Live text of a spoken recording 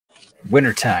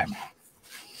Wintertime.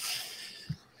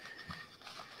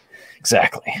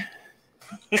 Exactly.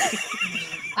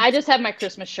 I just have my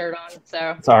Christmas shirt on,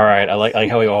 so it's all right. I like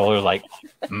how we all are like.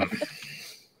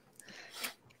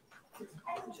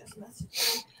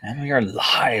 And we are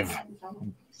live.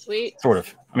 Sweet. Sort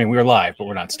of. I mean, we're live, but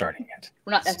we're not starting yet.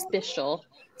 We're not official.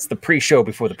 It's the pre-show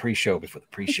before the pre-show before the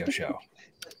pre-show show.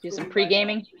 Do some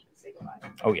pre-gaming?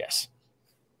 Oh, yes.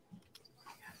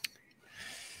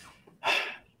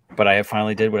 But I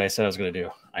finally did what I said I was going to do.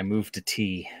 I moved to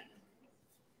tea.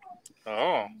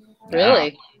 Oh.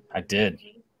 Really? I did.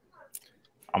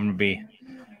 I'm going to be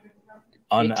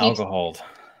unalcoholed.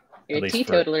 You're a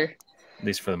teetotaler. At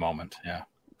least for the moment, yeah.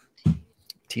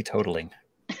 Teetotaling.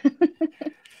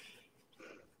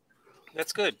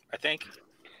 That's good, I think.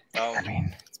 I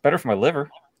mean, it's better for my liver.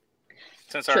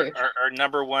 Since our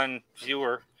number one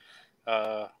viewer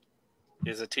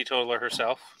is a teetotaler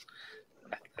herself,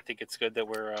 I think it's good that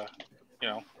we're,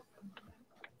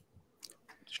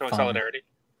 showing solidarity.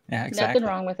 Yeah, exactly. Nothing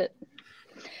wrong with it.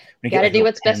 You got to do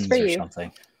what's best for you.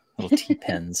 Something. Little tea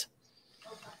pens.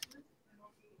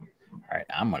 All right,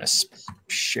 I'm going to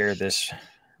share this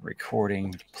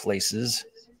recording places.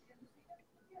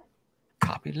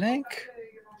 Copy link.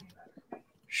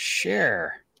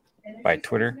 Share. By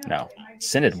Twitter? No.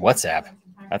 Send it WhatsApp.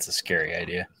 That's a scary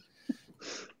idea.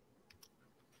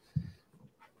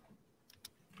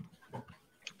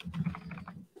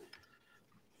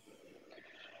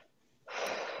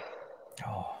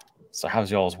 Oh, so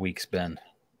how's y'all's weeks been?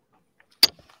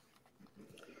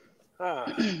 Yeah.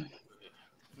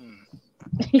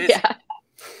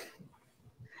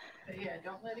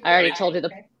 I already told you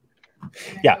the.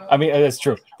 Yeah, I mean that's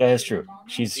true. That is true.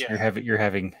 You're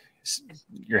having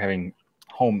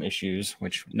home issues,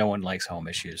 which no one likes home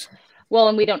issues. Well,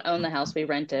 and we don't own the house; we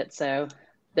rent it, so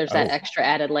there's that extra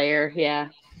added layer. Yeah.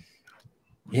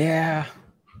 Yeah.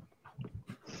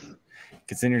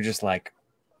 Because then you're just like,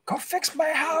 go fix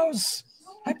my house.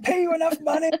 I pay you enough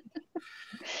money.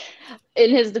 In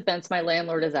his defense, my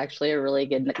landlord is actually a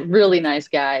really nice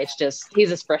guy. It's just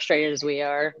he's as frustrated as we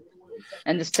are.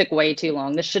 And this took way too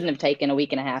long. This shouldn't have taken a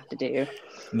week and a half to do.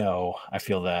 No, I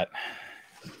feel that.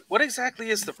 What exactly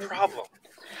is the problem?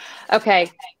 Okay.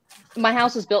 My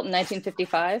house was built in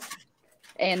 1955,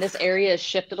 and this area has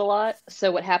shifted a lot.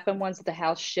 So what happened was the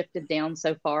house shifted down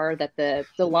so far that the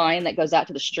line that goes out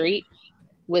to the street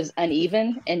was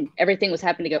uneven, and everything was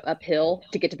having to go uphill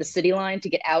to get to the city line to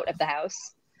get out of the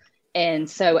house. And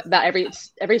so about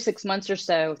every 6 months or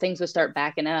so, things would start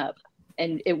backing up.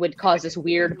 And it would cause this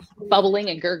weird bubbling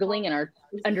and gurgling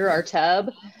under our tub.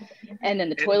 And then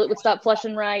the toilet would stop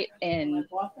flushing right. And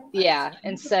yeah.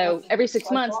 And so every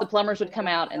 6 months, the plumbers would come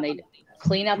out and they'd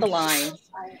clean out the line.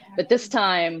 But this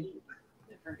time,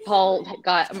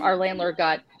 our landlord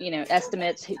got,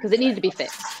 estimates because it needed to be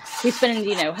fixed. He's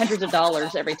spending, hundreds of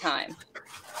dollars every time.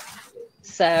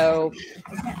 So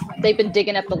they've been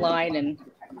digging up the line and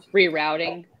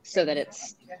rerouting so that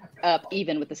it's up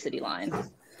even with the city line.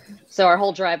 So our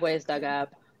whole driveway is dug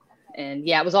up. And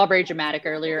yeah, it was all very dramatic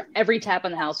earlier. Every tap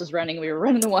on the house was running. We were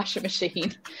running the washing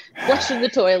machine, flushing the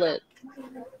toilet.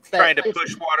 Trying to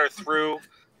push water through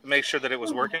to make sure that it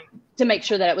was working? To make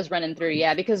sure that it was running through,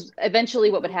 yeah. Because eventually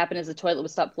what would happen is the toilet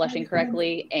would stop flushing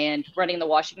correctly, and running the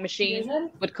washing machine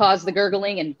would cause the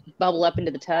gurgling and bubble up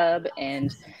into the tub.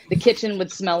 And the kitchen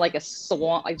would smell like a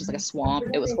swamp, like a swamp.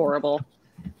 It was horrible.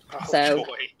 Joy.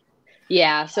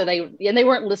 Yeah, so they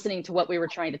weren't listening to what we were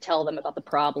trying to tell them about the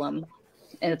problem,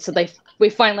 and so we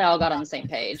finally all got on the same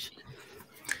page.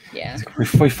 Yeah,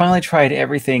 we finally tried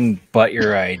everything but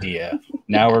your idea.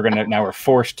 Now we're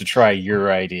forced to try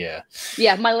your idea.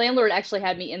 Yeah, my landlord actually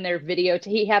had me in their video.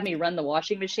 He had me run the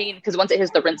washing machine because once it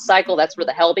hits the rinse cycle, that's where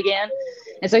the hell began,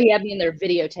 and so he had me in there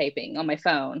videotaping on my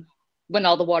phone when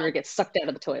all the water gets sucked out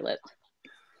of the toilet.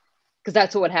 Because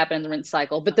that's what would happen in the rinse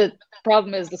cycle. But the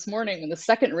problem is this morning when the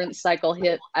second rinse cycle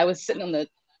hit, I was sitting in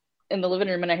the living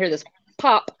room and I hear this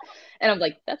pop, and I'm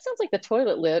like, that sounds like the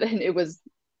toilet lid, and it was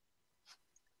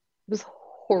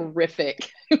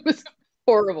horrific. It was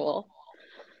horrible.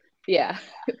 Yeah.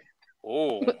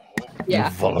 Oh.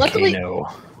 Yeah. Volcano.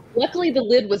 Luckily the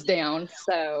lid was down,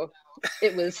 so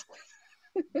it was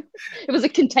it was a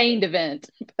contained event.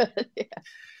 But yeah.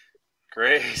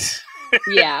 Great.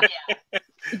 Yeah.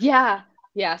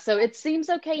 Yeah. So it seems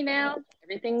okay now.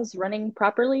 Everything's running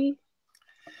properly.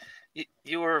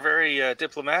 You were very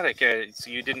diplomatic.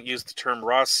 So you didn't use the term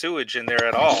raw sewage in there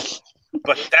at all.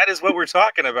 But that is what we're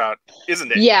talking about,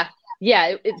 isn't it? Yeah.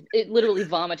 It literally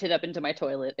vomited up into my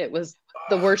toilet. It was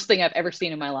the worst thing I've ever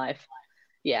seen in my life.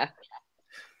 Yeah.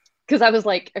 because I was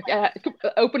like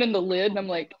opening the lid, and I'm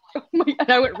like, oh my, and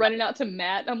I went running out to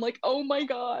Matt. And I'm like, oh my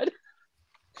God,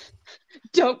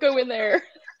 don't go in there.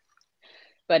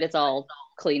 But it's all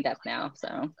cleaned up now,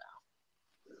 so.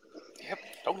 Yep,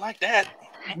 don't like that.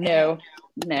 No.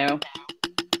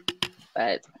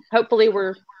 But hopefully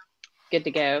we're good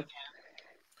to go.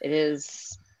 It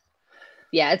is,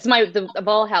 yeah, it's of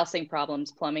all housing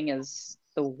problems, plumbing is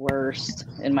the worst,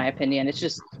 in my opinion. It's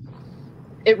just,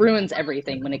 it ruins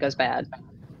everything when it goes bad.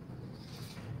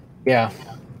 Yeah,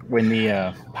 when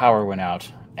the power went out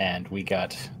and we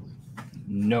got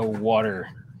no water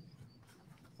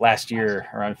last year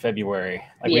around February,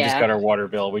 like we just got our water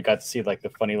bill. We got to see like the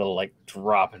funny little like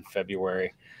drop in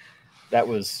February. That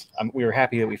was, we were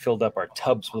happy that we filled up our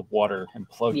tubs with water and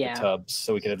plugged the tubs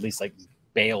so we could at least like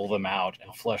bail them out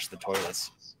and flush the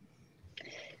toilets.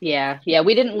 Yeah,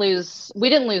 we didn't lose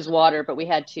water, but we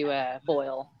had to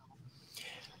boil.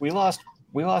 We lost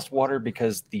water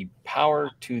because the power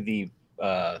to the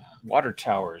water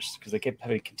towers, because they kept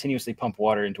having to continuously pump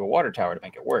water into a water tower to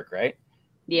make it work, right?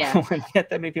 Yeah. When you get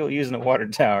that many people using a water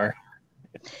tower.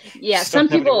 Yeah, some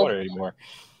people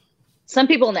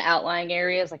in the outlying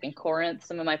areas, like in Corinth,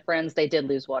 some of my friends, they did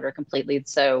lose water completely.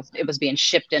 So it was being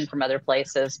shipped in from other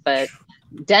places. But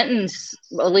Denton's,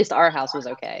 well, at least our house was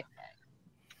okay.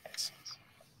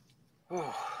 Great.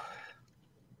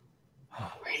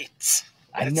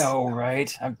 I know,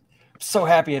 right? I'm so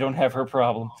happy I don't have her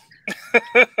problem.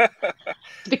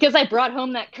 Because I brought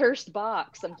home that cursed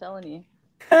box, I'm telling you.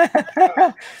 We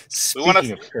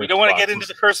don't want to get into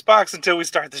the cursed box until we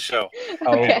start the show.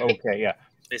 Oh, okay, yeah.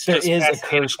 There is a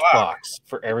cursed box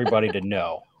for everybody to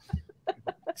know.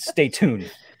 Stay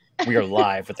tuned. We are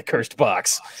live with the cursed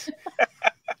box.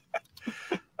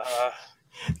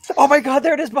 Oh my God,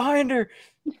 there it is behind her.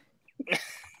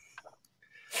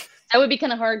 That would be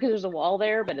kind of hard because there's a wall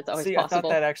there, but it's always possible. I thought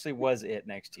that actually was it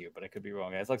next to you, but I could be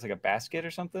wrong. It looks like a basket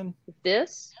or something.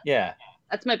 This? Yeah.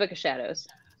 That's my Book of Shadows.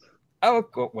 Oh,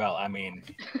 well, I mean,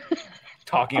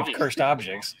 talking of cursed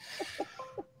objects,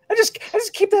 I just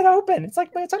keep that open. It's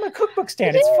like my cookbook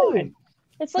stand. It's fine.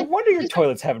 It's like, no wonder your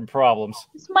toilet's having problems.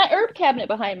 It's my herb cabinet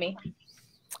behind me.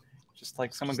 Just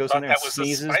like someone goes in there and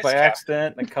sneezes by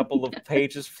accident, and a couple of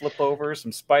pages flip over,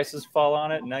 some spices fall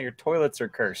on it, and now your toilets are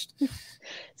cursed.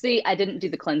 See, I didn't do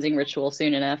the cleansing ritual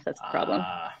soon enough. That's the problem.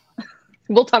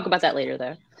 We'll talk about that later,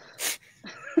 though.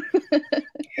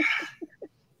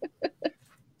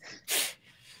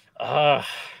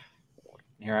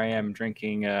 Here I am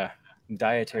drinking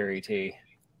dietary tea.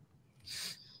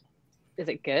 Is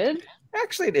it good?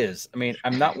 Actually, it is. I mean,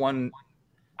 I'm not one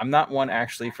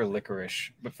actually for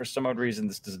licorice, but for some odd reason,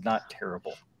 this is not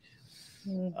terrible.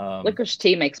 Licorice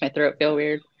tea makes my throat feel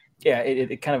weird. Yeah,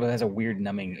 it kind of has a weird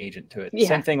numbing agent to it. Yeah.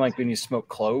 Same thing like when you smoke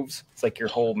cloves. It's like your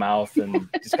whole mouth and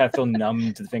just kind of feel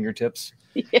numb to the fingertips.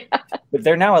 Yeah. But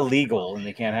they're now illegal and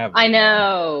they can't have them. I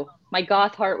know. My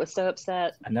goth heart was so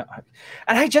upset. I know.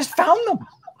 And I just found them.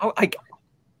 I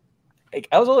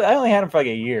only had them for like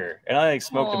a year, and I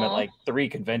smoked them at like 3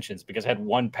 conventions because I had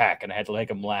 1 pack and I had to make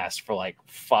them last for like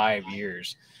 5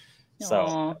 years.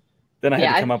 So then I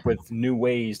had to come up with new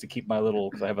ways to keep my little,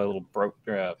 because I have a little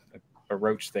a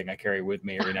roach thing I carry with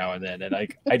me every now and then, and I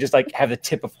just like have the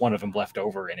tip of one of them left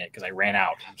over in it because I ran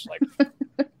out. I'm just like,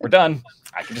 we're done.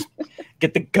 I can just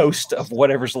get the ghost of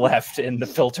whatever's left in the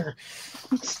filter.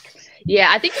 Yeah,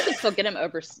 I think you can still get them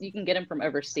you can get them from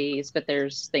overseas, but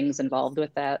there's things involved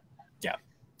with that. Yeah.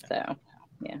 So,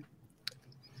 yeah.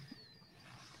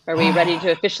 Are we ready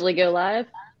to officially go live?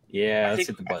 Yeah, let's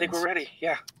hit the buttons. I think we're ready.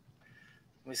 Yeah.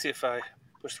 Let me see if I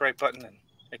push the right button and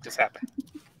make this happen.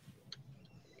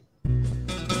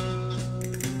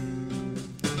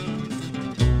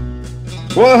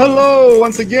 Well, hello!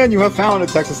 Once again, you have found a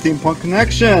Texas Steampunk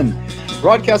Connection,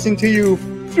 broadcasting to you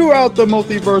throughout the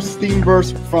multiverse,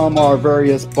 Steamverse, from our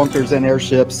various bunkers and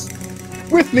airships.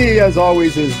 With me, as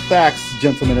always, is Thax,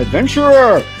 Gentleman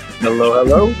Adventurer. Hello,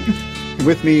 hello.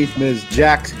 With me, Ms.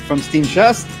 Jack from Steam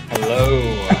Chest. Hello.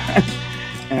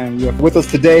 And we have with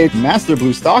us today, Master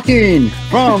Blue Stocking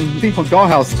from Steampunk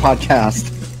Dollhouse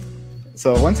podcast.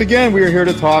 So once again, we are here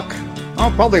to talk,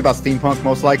 probably about steampunk,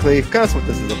 most likely, because that's what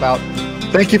this is about.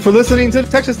 Thank you for listening to the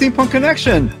Texas Steampunk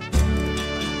Connection.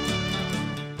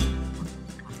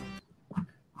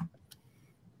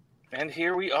 And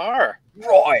here we are.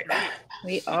 Right.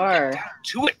 We are.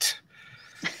 To it.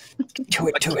 To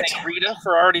it. Thank Rita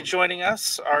for already joining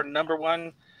us, our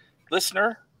 #1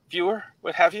 listener, viewer,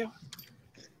 what have you.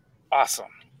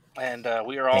 Awesome. And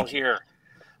we are all here.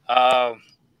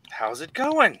 How's it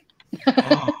going?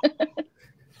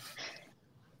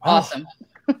 Awesome.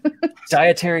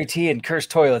 Dietary tea and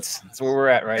cursed toilets. That's where we're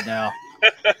at right now.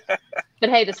 But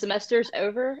hey, the semester's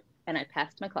over and I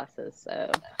passed my classes. So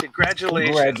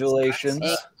congratulations.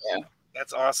 Thank you.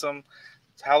 That's awesome.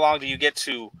 How long do you get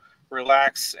to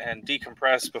relax and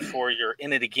decompress before you're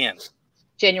in it again?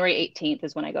 January 18th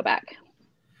is when I go back.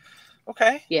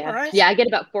 Okay. Yeah. All right. Yeah, I get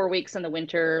about 4 weeks in the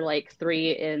winter, like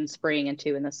 3 in spring and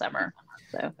 2 in the summer.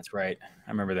 So That's right.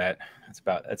 I remember that. That's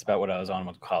about what I was on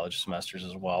with college semesters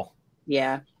as well.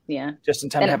 yeah. Just in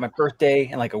time to have my birthday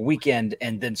and like a weekend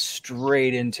and then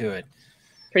straight into it.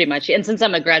 Pretty much. And since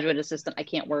I'm a graduate assistant, I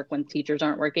can't work when teachers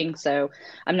aren't working. So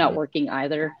I'm not working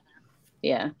either.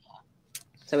 Yeah.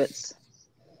 So it's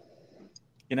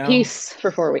peace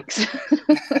for 4 weeks.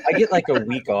 I get like a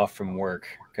week off from work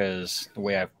because the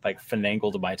way I like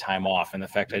finagled my time off and the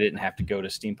fact I didn't have to go to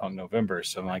Steampunk November.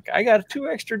 So I'm like, I got 2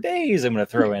 extra days I'm going to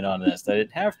throw in on this that I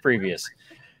didn't have previous.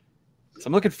 So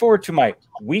I'm looking forward to my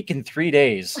week and 3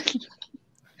 days.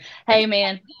 Hey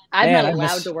man, I'm not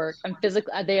allowed to work. I'm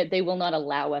physically. They will not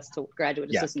allow us to graduate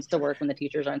assistants to work when the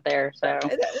teachers aren't there. So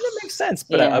that makes sense.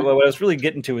 But what I was really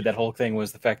getting to with that whole thing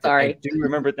was the fact that I do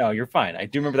remember. No, you're fine. I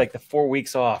do remember like the 4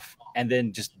 weeks off, and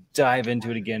then just dive into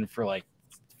it again for like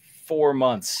 4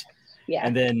 months. Yeah.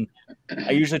 And then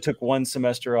I usually took 1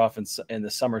 semester off in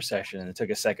the summer session, and it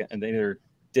took a second, and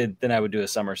then I would do a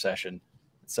summer session.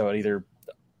 So it either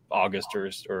August or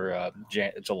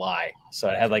July. So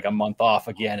I had like a month off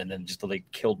again, and then just like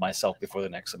killed myself before the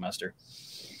next semester.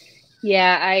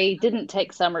 Yeah, I didn't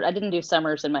take summer. I didn't do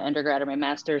summers in my undergrad or my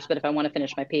master's, but if I want to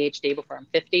finish my PhD before I'm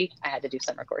 50, I had to do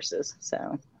summer courses.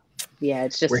 So yeah,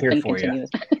 it's just been continuous.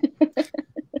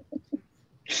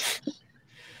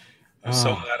 I'm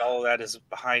so glad all of that is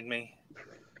behind me.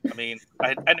 I mean,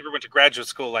 I never went to graduate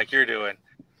school like you're doing,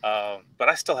 but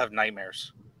I still have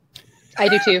nightmares. I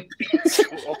do too.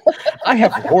 I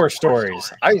have horror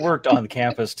stories. I worked on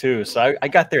campus too. So I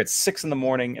got there at 6 in the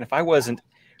morning. And if I wasn't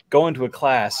going to a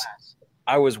class,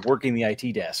 I was working the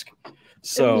IT desk.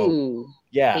 So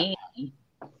yeah. Dang.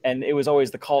 And it was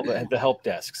always the help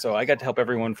desk. So I got to help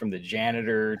everyone from the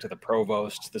janitor to the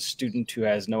provost to the student who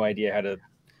has no idea how to.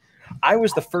 I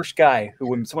was the first guy who,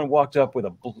 when someone walked up with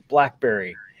a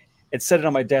BlackBerry, it set it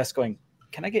on my desk going,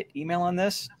 "Can I get email on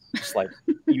this?" Just like,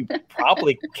 you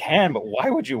probably can, but why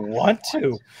would you want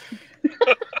to?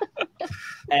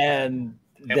 And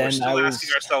then we're still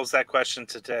asking ourselves that question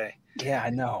today. Yeah, I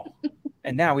know.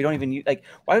 And now we don't even use, like,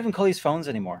 why do we call these phones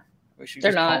anymore? We should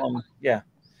They're just not. call them, yeah.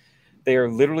 They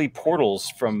are literally portals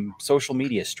from social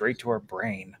media straight to our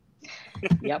brain.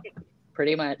 Yep,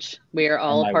 pretty much. We are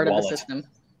all part of the system.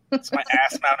 It's my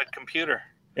ass-mounted computer.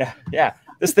 Yeah.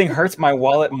 This thing hurts my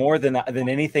wallet more than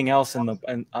anything else in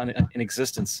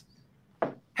existence.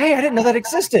 Hey, I didn't know that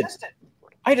existed.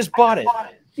 I just bought it.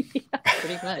 Yeah,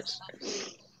 pretty much.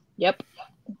 Yep.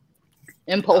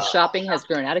 Impulse shopping has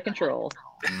grown out of control.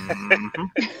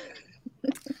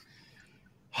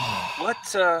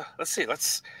 Let's see.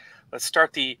 Let's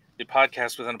start the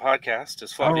podcast within a podcast,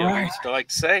 as Flavio used to like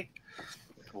to say.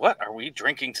 What are we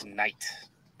drinking tonight?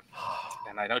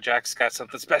 And I know Jack's got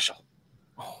something special.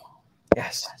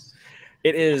 Yes.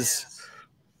 It is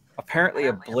apparently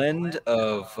a blend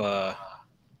of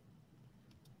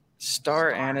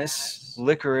star anise,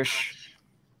 licorice,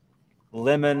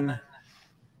 lemon,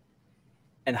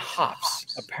 and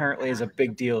hops. Apparently is a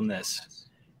big deal in this.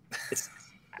 It's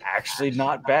actually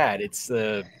not bad. It's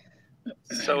the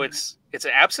So it's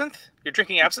an absinthe? You're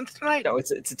drinking absinthe tonight? No,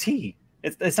 it's a tea.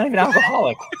 It's not even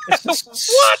alcoholic. It's just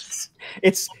what?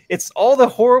 It's all the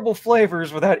horrible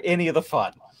flavors without any of the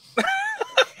fun.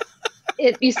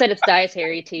 You said it's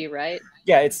dietary tea, right?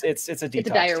 Yeah, it's a detox. It's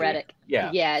a diuretic. Tea.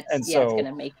 Yeah, it's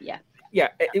gonna make Yeah,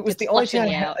 it was the only thing I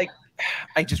had,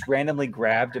 I just randomly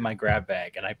grabbed in my grab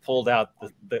bag and I pulled out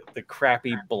the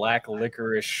crappy black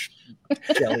licorice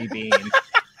jelly bean,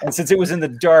 and since it was in the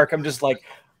dark, I'm just like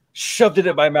shoved it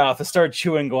in my mouth and started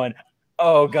chewing, going,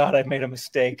 "Oh God, I've made a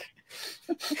mistake."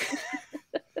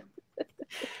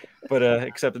 But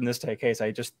except in this case, I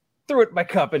just threw it in my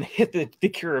cup and hit the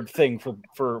Keurig thing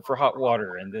for hot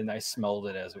water, and then I smelled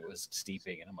it as it was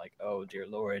steeping, and I'm like, "Oh dear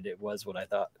Lord, it was what I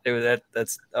thought." It was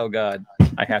that's oh God,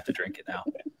 I have to drink it now.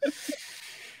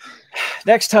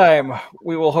 Next time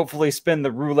we will hopefully spin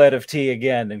the roulette of tea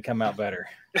again and come out better.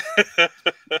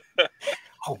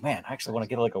 Oh man, I actually want to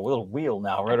get like a little wheel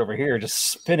now right over here,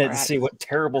 just spin it and see what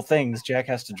terrible things Jack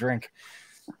has to drink.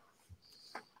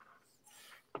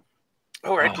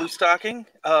 All right, Blue Stocking.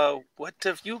 What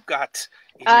have you got?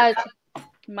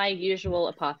 My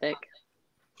usual apothic.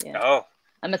 Yeah. Oh,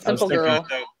 I'm a simple girl.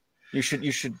 You should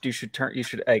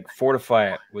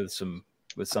fortify it with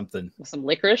something. With some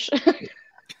licorice.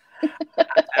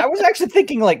 I was actually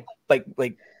thinking like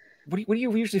what do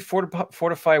you usually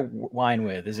fortify wine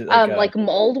with? Is it like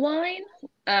mulled wine?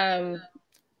 I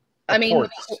mean,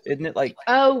 ports, isn't it like?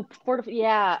 Oh,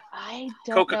 yeah. I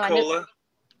don't know. Coca-Cola.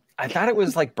 I thought it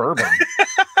was like bourbon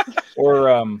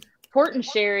or port and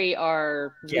sherry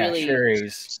are really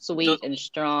sherries. sweet and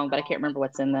strong, but I can't remember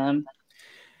what's in them.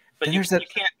 But you can't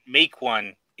make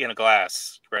one in a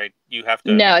glass, right? You have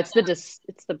to. No, it's the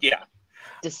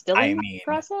distilling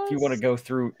process. If you want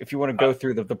to go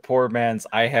through the poor man's,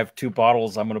 I have 2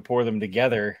 bottles, I'm going to pour them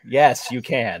together. Yes, you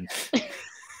can.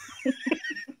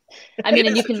 I mean,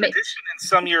 and you can make tradition in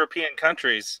some European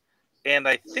countries, and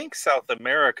I think South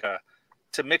America,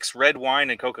 to mix red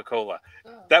wine and Coca-Cola.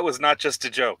 That was not just a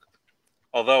joke,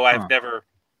 although I've never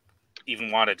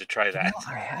even wanted to try that.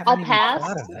 I'll pass.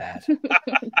 Thought of that.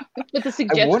 With the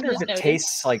suggestion, I wonder if it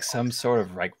tastes like some sort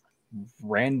of like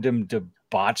random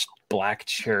debauched black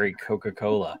cherry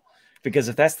Coca-Cola. Because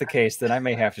if that's the case, then I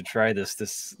may have to try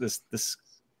this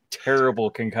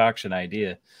terrible concoction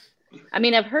idea. I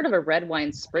mean, I've heard of a red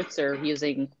wine spritzer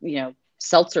using,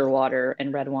 seltzer water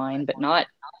and red wine, but not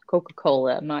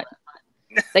Coca-Cola.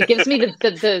 That gives me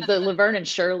the Laverne and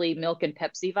Shirley milk and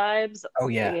Pepsi vibes. Oh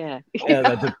yeah.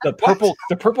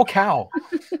 The purple cow.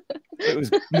 It was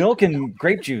milk and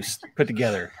grape juice put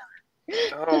together.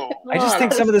 Oh, I just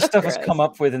think some of this stuff was come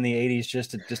up with in the 80s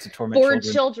just to torment bored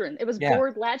children. It was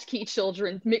bored latchkey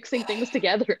children mixing things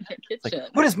together in their kitchen.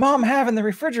 Like, what does mom have in the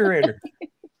refrigerator?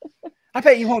 I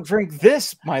bet you won't drink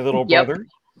this, my little brother.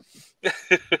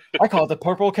 I call it the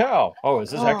purple cow. Oh,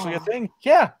 is this actually a thing?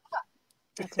 Yeah.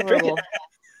 That's horrible.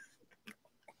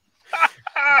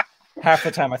 Half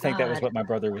the time I think that was what my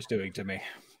brother was doing to me.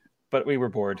 But we were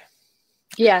bored.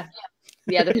 Yeah.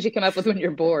 Yeah, that's what you come up with when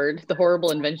you're bored. The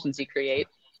horrible inventions you create.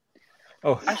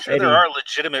 Oh, I'm sure there are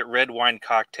legitimate red wine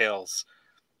cocktails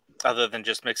other than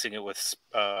just mixing it with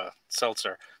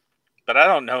seltzer. But I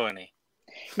don't know any.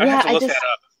 I have to look that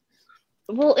up.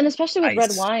 Well, and especially with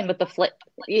red wine, with the but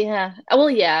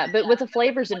with the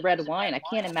flavors in red wine, I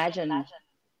can't imagine.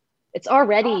 It's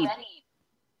already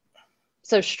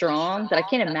so strong that I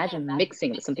can't imagine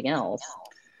mixing it with something else.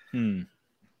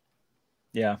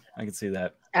 Yeah, I can see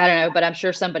that. I don't know, but I'm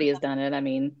sure somebody has done it. I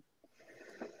mean,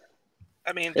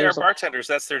 there are bartenders.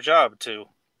 That's their job, to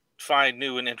find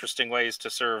new and interesting ways to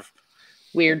serve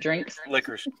weird drinks,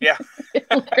 liquors. Yeah.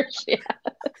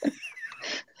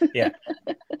 Yeah.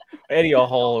 Eddie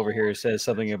Hall over here says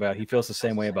something about he feels the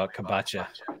same way about kombucha,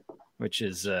 which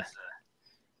is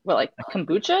like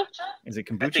kombucha? Is it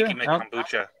kombucha? I think he meant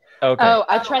kombucha. Okay. Oh,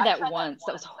 I tried that once.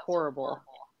 That was horrible.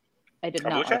 I did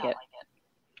not like it.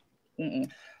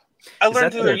 Mm-mm. I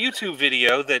learned through a YouTube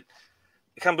video that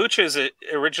kombucha is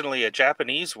originally a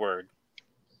Japanese word,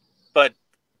 but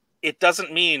it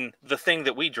doesn't mean the thing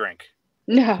that we drink.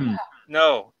 No.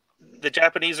 No. The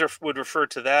Japanese would refer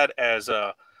to that as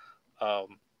a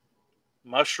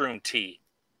mushroom tea,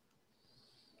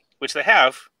 which they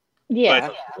have.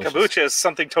 Yeah. But kombucha is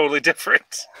something totally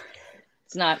different.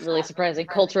 It's not really surprising.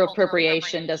 Cultural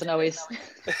appropriation doesn't always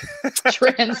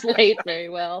translate very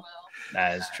well.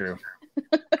 That is true.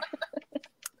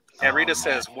 And Rita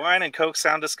says, wine and Coke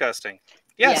sound disgusting.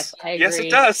 Yes, I agree. Yes,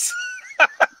 it does.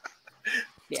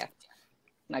 Yeah. I'm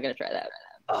not going to try that.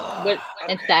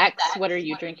 And Thax, what are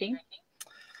you drinking?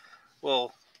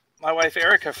 Well, my wife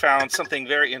Erica found something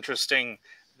very interesting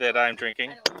that I'm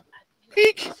drinking.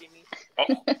 Peek! Oh.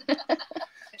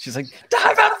 She's like,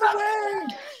 dive out of the way!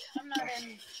 I'm not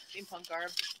in steampunk garb.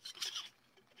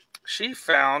 She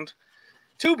found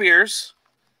 2 beers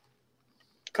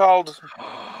called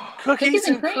Cookies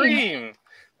and Cream.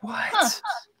 What? Huh.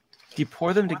 Do you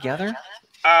pour them together?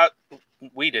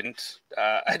 We didn't.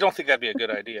 I don't think that'd be a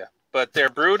good idea. But they're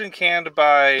brewed and canned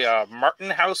by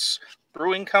Martin House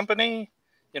Brewing Company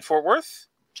in Fort Worth.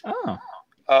 Oh.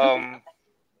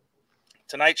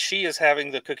 Tonight she is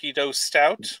having the cookie dough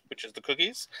stout, which is the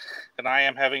cookies, and I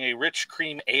am having a rich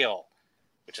cream ale,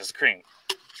 which is cream.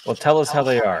 Well, tell us how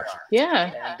they are.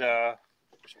 Yeah. And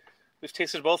we've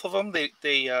tasted both of them. They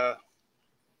there's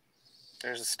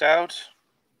a stout,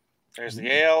 there's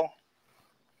the ale.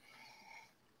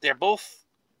 They're both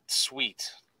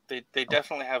sweet. They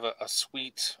definitely have a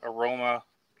sweet aroma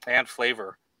and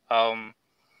flavor. I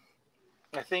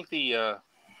think the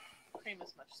Cream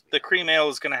is much sweeter. The cream ale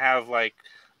is going to have like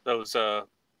those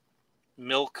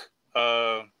milk.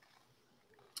 What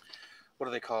are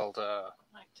they called?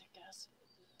 Lactic acid.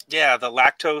 Yeah, the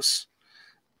lactose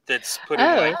that's put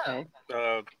in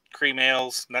cream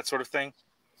ales and that sort of thing.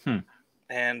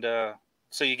 And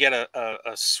so you get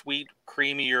a sweet,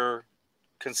 creamier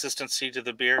consistency to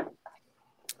the beer.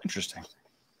 Interesting.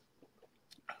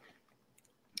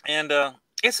 And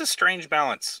it's a strange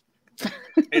balance.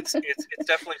 It's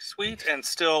definitely sweet and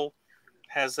still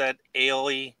has that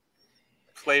ale-y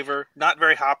flavor. Not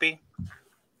very hoppy,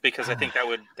 because I think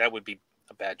that would be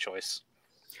a bad choice.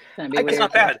 Gonna be It's weird.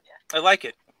 not bad. I like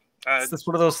it. It's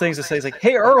one of those things that says like,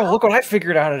 "Hey Earl, look what I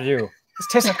figured out how to do. This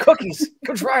tastes like cookies.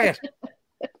 Go try it."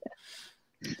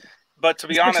 But to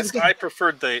be honest, I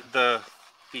preferred the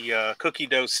cookie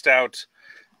dough stout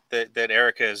that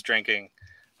Erica is drinking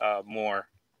more.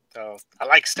 I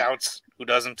like stouts. Who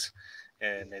doesn't?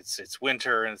 And it's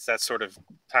winter, and it's that sort of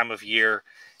time of year,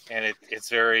 and it's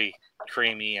very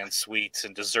creamy and sweet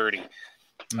and desserty.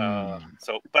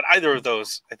 But either of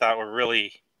those I thought were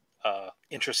really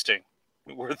interesting,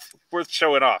 worth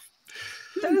showing off.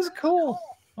 That is cool.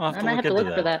 I might have to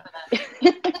look for that.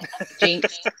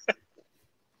 Jinx.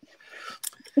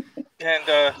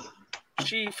 And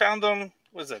she found them.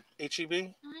 Was it HEB?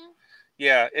 Mm-hmm.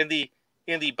 Yeah, in the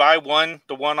buy one,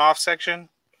 the one-off section.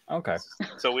 Okay.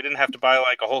 So we didn't have to buy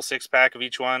like a whole 6-pack of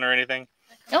each one or anything.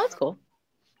 Oh, that's cool.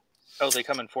 Oh, they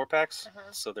come in 4-packs,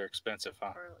 Uh-huh. So they're expensive,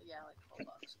 huh? Or, yeah, like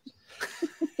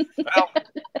 $12. Well,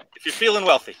 if you're feeling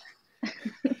wealthy.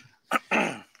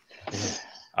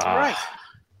 All right.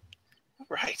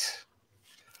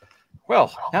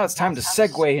 Well, now it's time to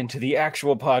segue into the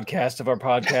actual podcast of our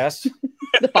podcast.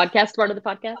 The podcast part of the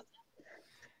podcast.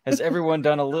 Has everyone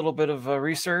done a little bit of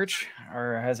research,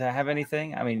 or have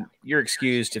anything? I mean, you're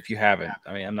excused if you haven't.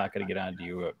 I mean, I'm not going to get on to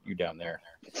you down there,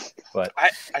 but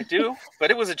I do, but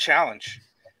it was a challenge.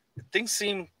 Things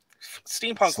seem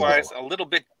steampunk-wise a little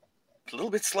bit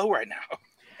slow right now.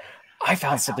 I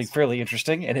found something fairly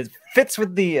interesting, and it fits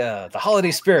with the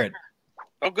holiday spirit.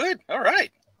 Oh, good. All right.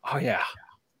 Oh yeah,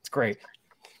 it's great.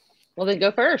 Well, then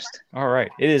go first. All right,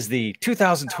 it is the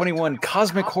 2021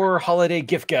 Cosmic Horror Holiday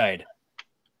Gift Guide.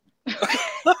 Okay.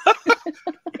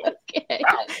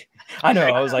 Wow. I know.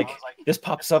 I was like, this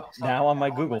pops up now on my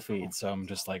Google feed, so I'm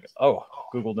just like, oh,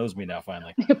 Google knows me now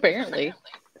finally. Apparently.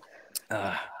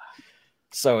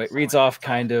 So it reads off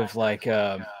kind of like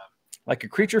a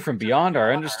creature from beyond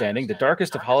our understanding. The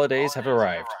darkest of holidays have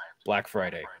arrived. Black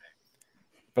Friday.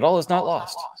 But all is not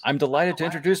lost. I'm delighted to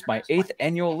introduce my 8th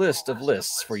annual list of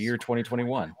lists for year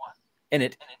 2021. In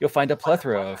it, you'll find a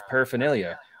plethora of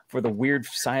paraphernalia for the weird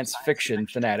science fiction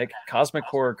fanatic, cosmic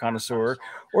horror connoisseur,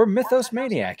 or mythos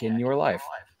maniac in your life.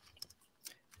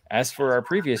 As for our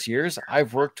previous years,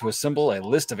 I've worked to assemble a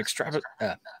list of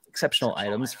exceptional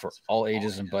items for all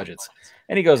ages and budgets.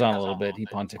 And he goes on a little bit, he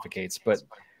pontificates, but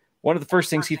one of the first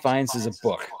things he finds is a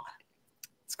book.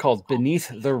 It's called Beneath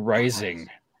the Rising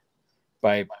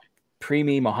by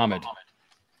Premi Mohammed.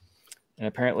 And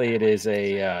apparently it is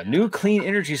a new clean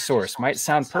energy source. Might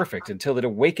sound perfect until it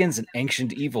awakens an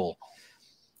ancient evil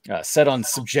set on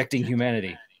subjecting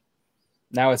humanity.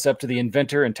 Now it's up to the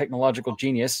inventor and technological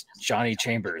genius, Johnny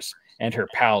Chambers, and her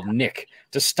pal Nick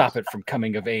to stop it from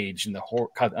coming of age in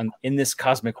this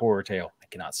cosmic horror tale. I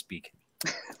cannot speak.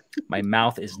 My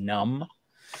mouth is numb.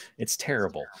 It's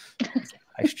terrible.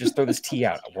 I should just throw this tea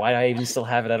out. Why I even still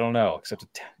have it, I don't know, except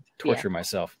to torture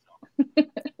myself.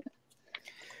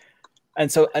 And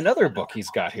so another book he's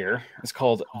got here is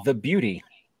called The Beauty.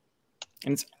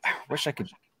 And I wish I could.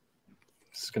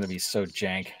 It's going to be so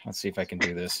jank. Let's see if I can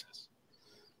do this.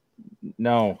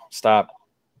 No, stop.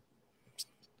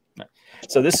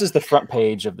 So this is the front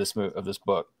page of this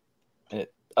book.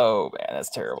 Oh man, that's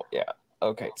terrible. Yeah.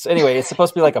 Okay. So anyway, it's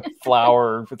supposed to be like a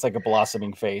flower. It's like a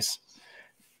blossoming face.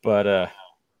 But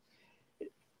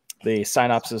the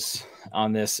synopsis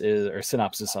on this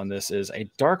is a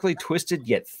darkly twisted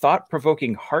yet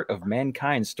thought-provoking heart of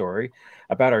mankind story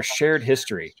about our shared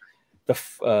history,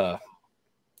 the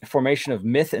formation of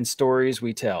myth and stories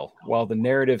we tell. While the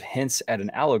narrative hints at an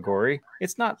allegory,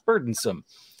 it's not burdensome,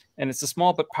 and it's a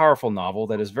small but powerful novel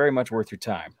that is very much worth your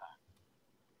time.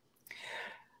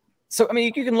 So, I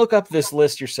mean, you can look up this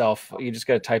list yourself. You just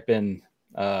got to type in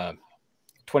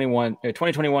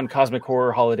 2021 Cosmic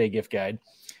Horror Holiday Gift Guide.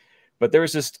 But there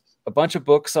was just a bunch of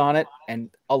books on it,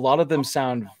 and a lot of them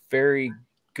sound very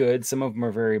good. Some of them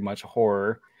are very much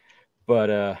horror,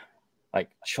 but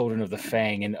like Children of the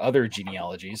Fang and other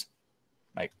genealogies,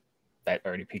 like that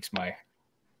already piques my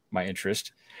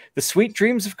interest. The Sweet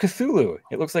Dreams of Cthulhu.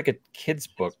 It looks like a kid's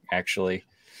book, actually.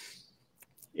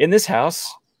 In this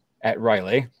house at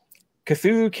Riley,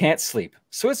 Cthulhu can't sleep,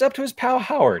 so it's up to his pal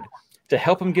Howard to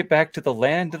help him get back to the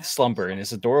land of slumber in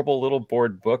his adorable little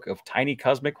board book of tiny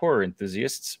cosmic horror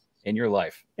enthusiasts in your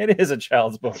life. It is a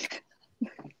child's book.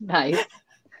 Nice.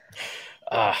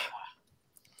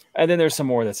 And then there's some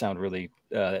more that sound really,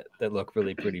 that look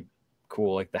really pretty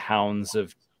cool, like the Hounds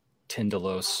of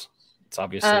Tindalos. It's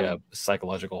obviously a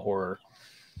psychological horror.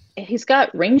 He's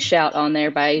got Ring Shout on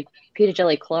there by Peter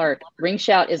Jelly Clark. Ring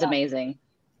Shout is amazing.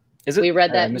 Is it? We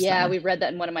read that. Yeah, we read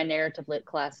that in one of my narrative lit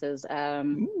classes.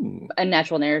 Ooh. A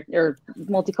natural narrative or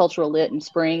multicultural lit in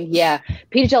spring. Yeah,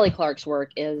 Peter Jelly Clark's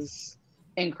work is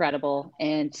incredible,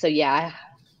 and so yeah,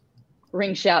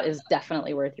 Ring Shout is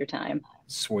definitely worth your time.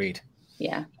 Sweet.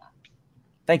 Yeah.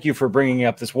 Thank you for bringing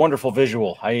up this wonderful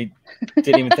visual. I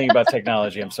didn't even think about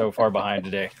technology. I'm so far behind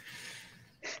today.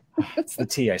 It's the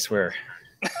tea, I swear.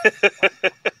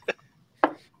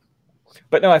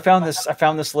 But no, I found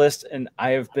this list, and I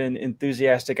have been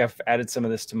enthusiastic. I've added some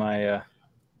of this to my,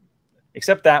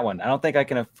 except that one. I don't think I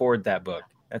can afford that book.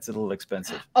 That's a little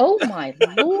expensive. Oh my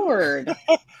Lord.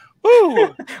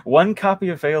 Woo! One copy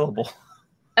available.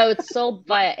 Oh, it's sold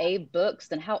via Abe Books.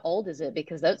 Then how old is it?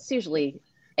 Because that's usually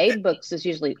Abe Books is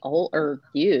usually old or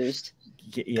used.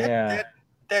 Yeah.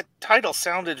 That title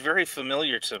sounded very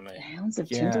familiar to me. Hounds of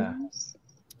Yeah. Tenderness?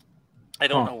 I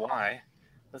don't know why.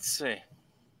 Let's see.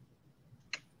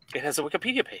 It has a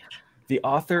Wikipedia page. The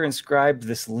author inscribed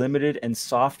this limited and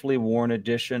softly worn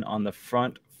edition on the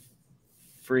front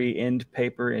free end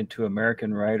paper into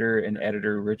American writer and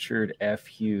editor Richard F.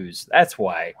 Hughes. That's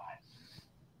why.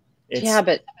 Yeah,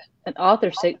 but an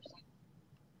author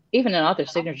even an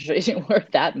author's signature isn't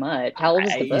worth that much. How old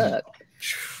is the book?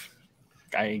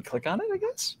 I click on it, I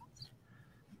guess.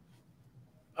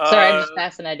 Sorry, I'm just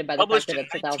fascinated by the fact Published that in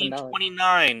it's $1,000.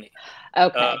 1929.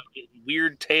 Okay.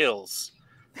 Weird Tales.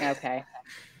 Okay.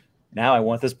 Now I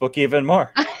want this book even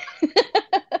more.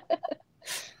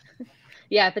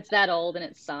 Yeah, if it's that old and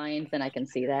it's signed, then I can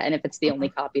see that. And if it's the only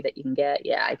copy that you can get,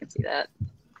 yeah, I can see that.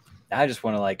 I just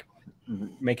want to like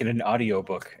make it an audio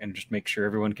book and just make sure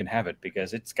everyone can have it,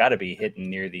 because it's got to be hitting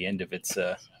near the end of its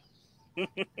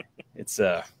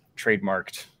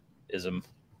trademarked ism,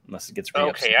 unless it gets re-upped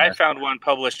Okay, somewhere. I found one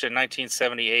published in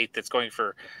 1978 that's going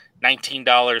for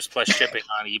 $19 plus shipping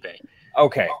on eBay.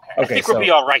 Okay. I think we'll be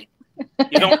all right.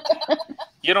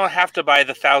 You don't have to buy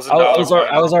the $1,000.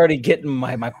 I was already getting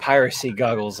my piracy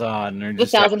goggles on. The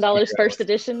 $1,000 first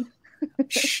edition.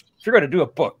 Shh, if you're going to do a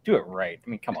book, do it right. I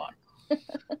mean, come on.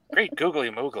 Great googly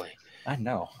moogly. I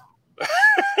know.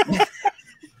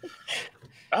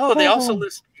 Oh, they also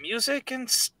list music and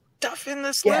stuff in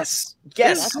this list.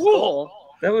 Yes. That's cool.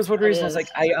 That was one That reason I was is. like,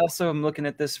 I also am looking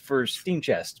at this for Steam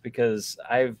Chest, because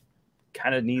I've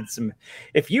kind of need some.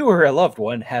 If you or a loved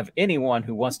one have anyone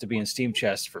who wants to be in Steam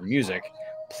Chest for music,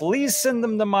 please send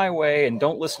them to my way, and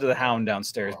don't listen to the hound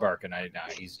downstairs barking.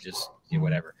 He's just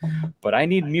whatever. But I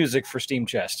need music for Steam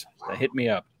Chest. Hit me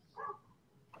up.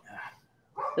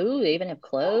 Ooh, they even have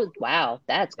clothes. Wow,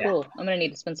 that's cool. I'm gonna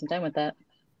need to spend some time with that.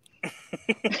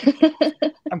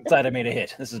 I'm glad I made a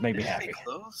hit. This has made me happy.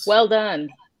 Well done.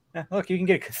 Yeah, look, you can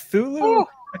get a Cthulhu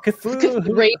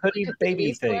Great hoodie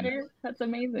baby thing. sweater. That's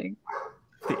amazing.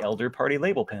 The Elder Party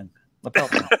label pin. Lapel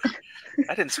pin.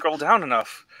 I didn't scroll down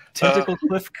enough. Tentacle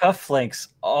cliff cufflinks.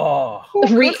 Oh.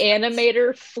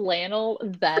 Reanimator flannel.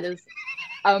 That is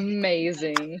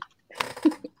amazing.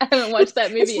 I haven't watched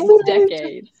that movie in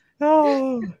decades.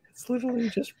 Oh, it's literally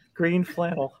just green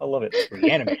flannel. I love it. It's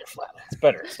reanimated flannel. It's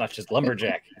better. It's not just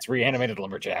lumberjack. It's reanimated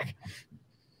lumberjack.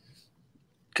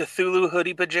 Cthulhu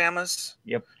hoodie pajamas.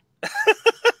 Yep.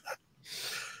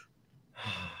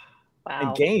 Wow.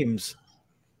 And games.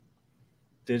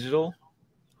 Digital.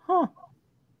 Huh.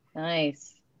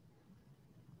 Nice.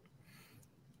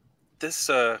 This,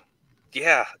 I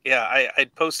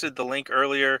posted the link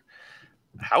earlier.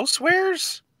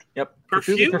 Housewares? Yep.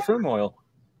 Perfume? Cthulhu perfume oil.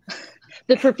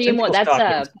 The perfume one. That's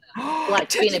Stockings. Black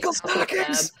Tentacle Phoenix.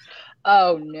 stockings.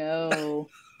 Oh no.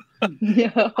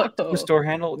 No. Octopus door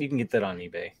handle. You can get that on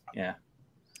eBay. Yeah.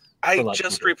 I For a lot of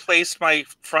just people. replaced my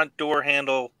front door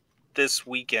handle this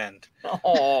weekend.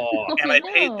 Oh. And I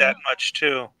paid that much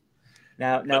too.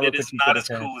 Now But look it what is you not could as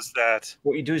have done. cool as that.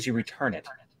 What you do is you return it.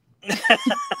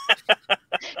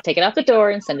 Take it out the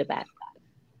door and send it back.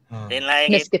 Oh. Didn't like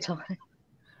it. Miskatonic.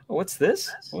 What's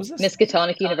this? What was this?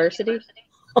 Miskatonic University.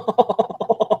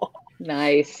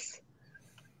 Nice.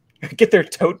 Get their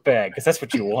tote bag, because that's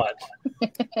what you want.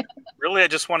 Really, I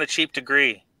just want a cheap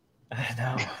degree. I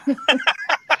know.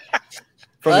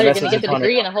 Well, you're going to get the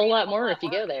degree and a whole lot more if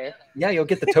you go there. Yeah, you'll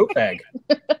get the tote bag.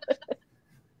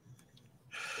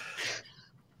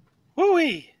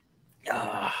 Woo-wee.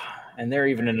 And they're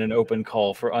even in an open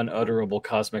call for unutterable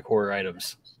cosmic horror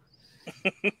items.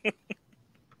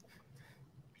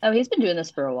 Oh, he's been doing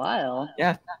this for a while.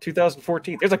 Yeah,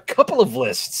 2014. There's a couple of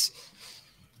lists.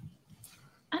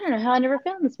 I don't know how I never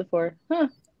found this before. Huh.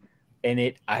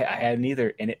 And I hadn't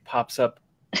either. And it pops up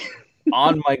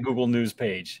on my Google News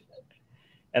page.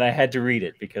 And I had to read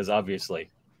it because obviously,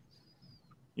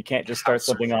 You can't just start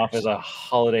something off as a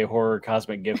holiday horror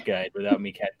cosmic gift guide without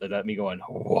me going,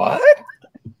 what?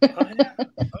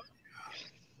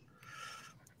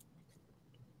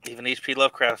 Even H.P.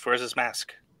 Lovecraft wears his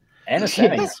mask. And a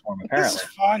setting form, apparently. This is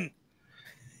fun.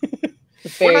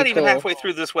 We're not even halfway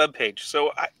through this webpage,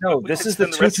 so this is the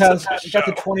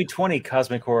 2020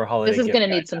 cosmic horror holiday. This is going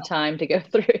to need some time to go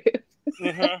through.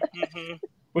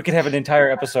 We could have an entire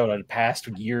episode on past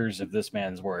years of this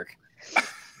man's work.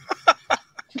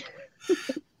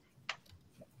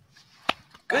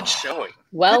 Good showing.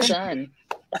 Well done.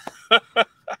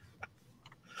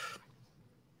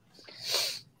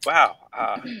 Wow.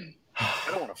 I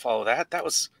don't want to follow that. That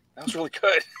was really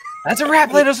good. That's a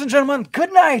wrap, ladies and gentlemen.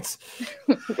 Good night.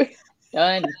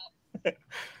 Done.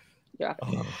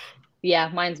 Yeah,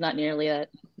 mine's not nearly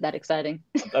that exciting.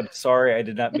 I'm sorry, I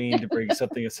did not mean to bring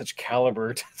something of such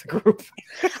caliber to the group.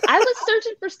 I was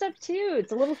searching for stuff too.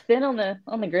 It's a little thin on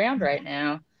the ground right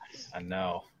now. I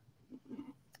know.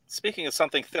 Speaking of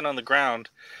something thin on the ground,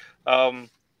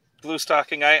 Blue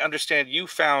Stocking, I understand you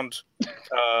found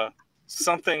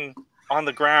something on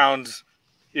the ground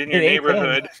in your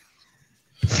neighborhood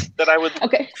that I would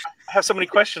have so many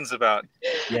questions about.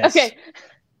 Yes. Okay.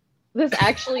 This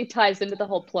actually ties into the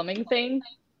whole plumbing thing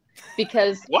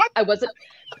because I wasn't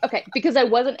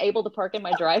able to park in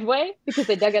my driveway because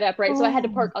they dug it up, right? So I had to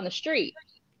park on the street.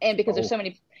 And because there's so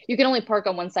many, you can only park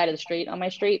on one side of the street on my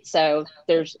street. So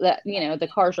there's that, the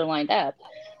cars are lined up.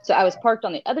 So I was parked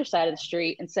on the other side of the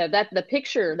street. And so that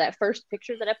first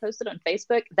picture that I posted on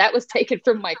Facebook, that was taken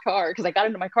from my car because I got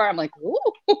into my car. I'm like,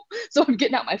 whoa. So I'm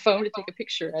getting out my phone to take a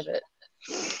picture of it.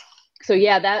 So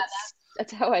yeah,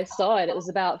 that's how I saw it. It was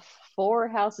about 4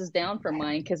 houses down from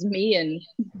mine because me and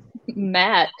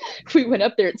Matt, we went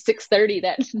up there at 6:30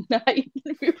 that night.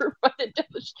 We were running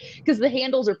down because the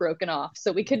handles are broken off,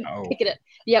 so we couldn't pick it up.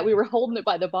 Yeah, we were holding it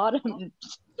by the bottom.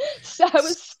 So I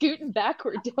was scooting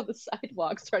backward down the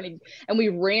sidewalks and we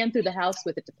ran through the house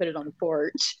with it to put it on the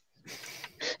porch.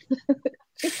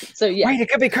 So yeah. Wait, it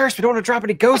could be cursed. We don't want to drop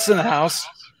any ghosts in the house.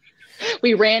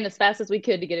 We ran as fast as we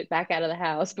could to get it back out of the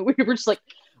house, but we were just like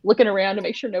looking around to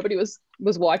make sure nobody was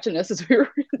watching us as we were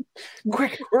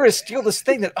quick, we're gonna steal this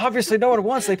thing that obviously no one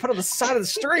wants. They put on the side of the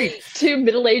street. 2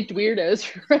 middle-aged weirdos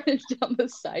running down the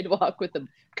sidewalk with a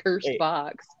cursed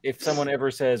box. If someone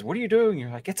ever says, "What are you doing?" You're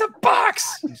like, "It's a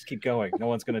box." You just keep going. No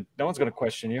one's gonna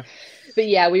question you. But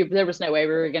yeah, there was no way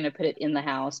we were gonna put it in the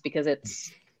house because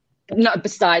it's not,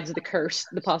 besides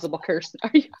the possible curse.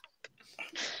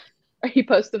 Are you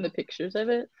posting the pictures of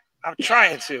it? I'm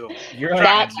trying to. You're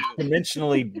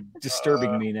dimensionally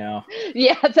disturbing me now.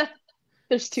 Yeah,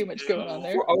 there's too much going on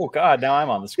there. Oh God, now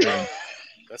I'm on the screen.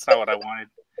 That's not what I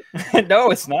wanted. No,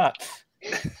 it's not.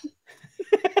 Okay,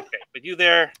 but you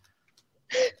there.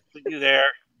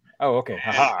 Oh, okay.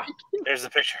 Haha. There's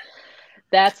the picture.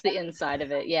 That's the inside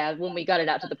of it. Yeah, when we got it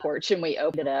out to the porch and we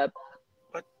opened it up.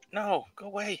 But no, go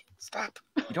away. Stop.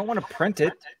 You don't want to print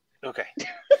it. Okay.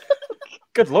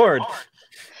 Good Lord.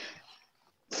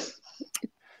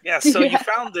 Yeah, so you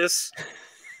found this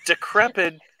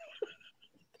decrepit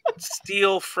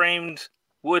steel-framed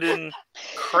wooden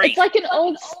crate. It's like an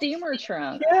old steamer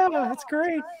trunk. Yeah, that's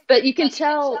great. But you can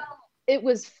tell it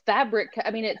was fabric.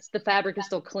 I mean, the fabric is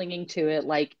still clinging to it,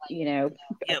 like, Yeah,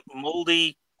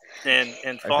 moldy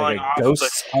and falling like off.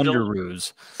 Ghosts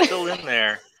underoos. Still in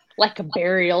there. Like a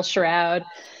burial shroud.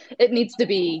 It needs to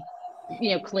be,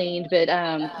 cleaned. But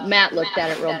Matt looked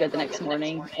at it real good the next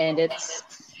morning, and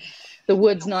the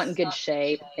wood's not in good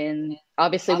shape, and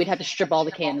obviously we'd have to strip all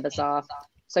the canvas off.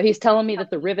 So he's telling me that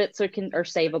the rivets are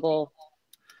savable,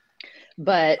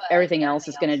 but everything else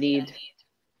is going to need,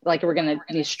 we're going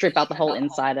to need to strip out the whole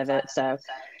inside of it. So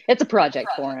it's a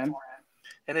project for him.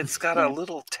 And it's got a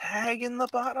little tag in the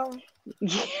bottom.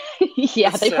 Yeah,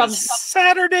 they probably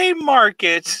Saturday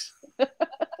Market.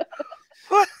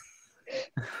 What?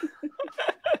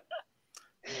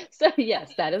 So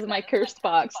yes, that is my cursed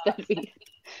box that we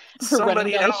were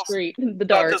running down the street in the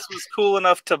dark. This was cool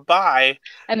enough to buy,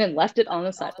 and then left it on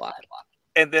the sidewalk,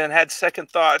 and then had second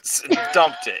thoughts and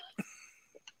dumped it.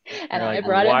 And I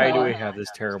brought it home. Why do we have this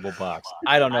terrible box?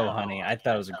 I don't know, honey. I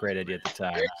thought it was a great idea at the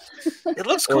time. It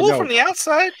looks cool from the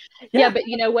outside. Yeah, but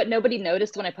you know what? Nobody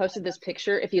noticed when I posted this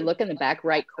picture. If you look in the back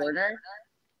right corner,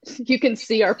 you can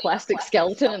see our plastic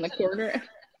skeleton in the corner.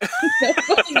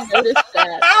 Nobody noticed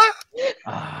that.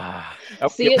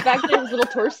 See it back there, his little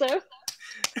torso?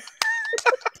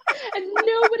 And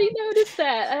nobody noticed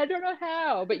that. I don't know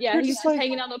how, but yeah, he's just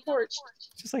hanging on the porch.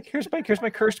 Just like, here's my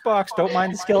cursed box. Don't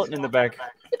mind the skeleton in the back.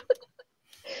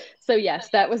 So yes,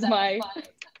 that was my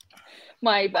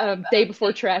day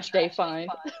before trash day find.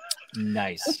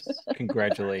 Nice.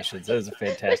 Congratulations. That is a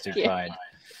fantastic find.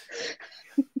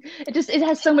 It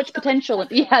has so much potential.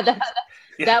 Yeah,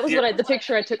 that was the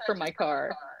picture I took from my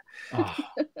car. Oh.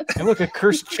 And look, a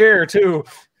cursed chair too.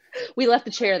 We left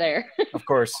the chair there. Of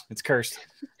course, it's cursed.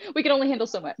 We can only handle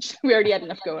so much. We already had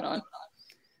enough going on.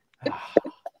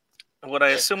 What I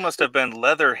assume must have been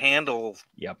leather handle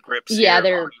grips. Yeah, here.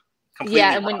 they're Completely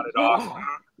and when rotted off.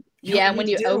 and when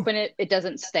you open it, it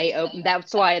doesn't stay open.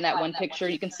 That's why in that one picture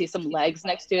you can see some legs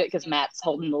next to it because Matt's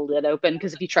holding the lid open.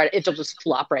 Because if you try to, it'll just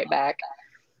flop right back.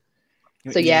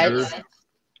 So yeah,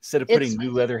 instead of putting new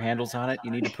leather handles on it,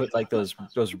 you need to put like those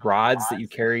rods that you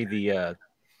carry the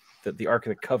Ark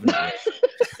of the Covenant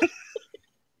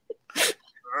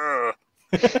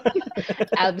with.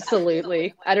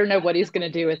 Absolutely. I don't know what he's going to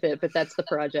do with it, but that's the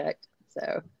project.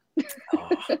 So.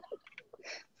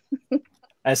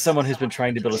 As someone who's been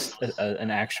trying to build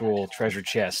an actual treasure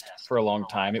chest for a long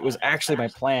time, it was actually my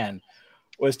plan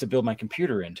was to build my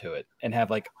computer into it and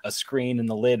have like a screen in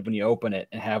the lid when you open it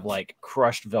and have like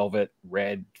crushed velvet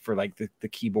red for like the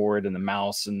keyboard and the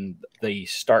mouse, and the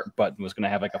start button was going to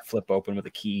have like a flip open with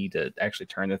a key to actually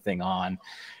turn the thing on.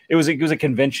 It was a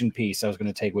convention piece I was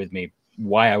going to take with me.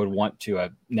 Why I would want to,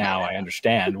 now I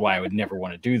understand why I would never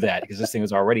want to do that, because this thing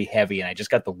was already heavy and I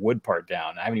just got the wood part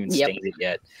down. I haven't even stained it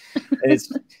yet. And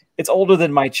it's older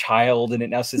than my child, and it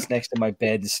now sits next to my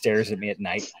bed and stares at me at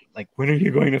night like, when are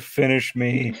you going to finish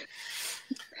me?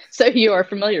 So you are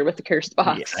familiar with the cursed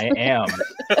box. Yeah,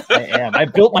 I am. I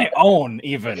built my own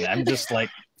even. I'm just like,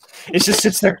 it just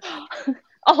sits there.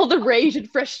 All the rage and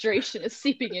frustration is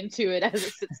seeping into it as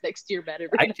it sits next to your bed.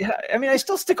 I mean, I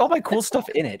still stick all my cool stuff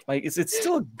in it. Like it's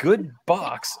still a good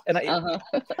box, and I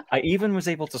even was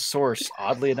able to source,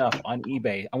 oddly enough, on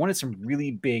eBay. I wanted some really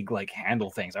big like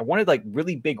handle things. I wanted like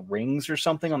really big rings or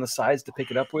something on the sides to pick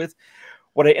it up with.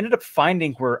 What I ended up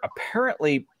finding were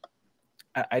apparently,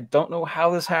 I don't know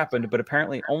how this happened, but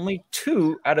apparently only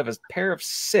 2 out of a pair of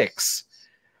 6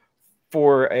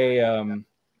 for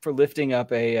lifting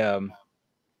up a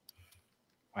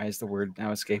why is the word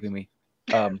now escaping me?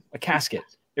 A casket.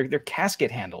 They're casket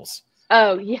handles.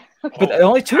 Oh, yeah. But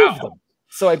only 2 of them.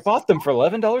 So I bought them for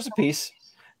 $11 a piece.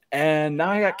 And now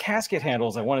I got casket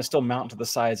handles I want to still mount to the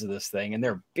sides of this thing. And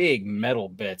they're big metal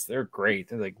bits. They're great.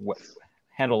 They're like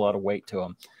handle a lot of weight to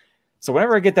them. So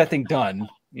whenever I get that thing done,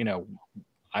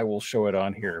 I will show it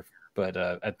on here. But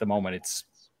at the moment, it's,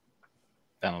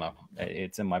 I don't know.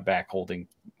 It's in my back holding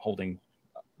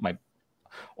my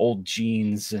old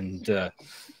jeans and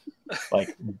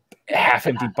like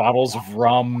half-empty bottles of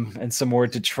rum and some more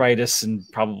detritus and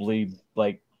probably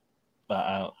like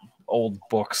old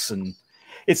books. And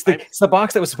it's the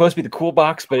box that was supposed to be the cool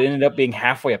box, but it ended up being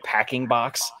halfway a packing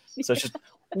box. So it's just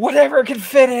whatever can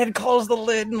fit in, close the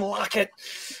lid and lock it.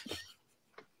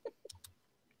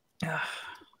 I'm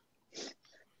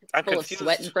full of confused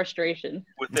sweat and frustration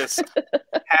with this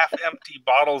half-empty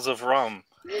bottles of rum.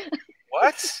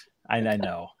 What? I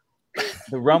know.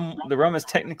 The rum is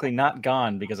technically not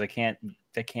gone because I can't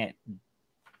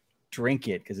drink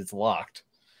it because it's locked.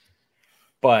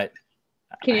 But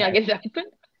can you not get it open?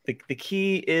 The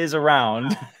key is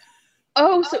around.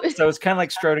 Oh, so it's kind of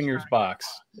like Schrodinger's box,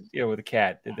 with a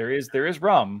cat. There is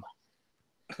rum,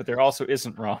 but there also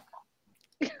isn't rum.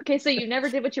 Okay, so you never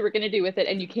did what you were going to do with it,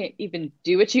 and you can't even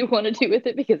do what you want to do with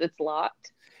it because it's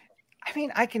locked. I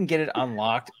mean, I can get it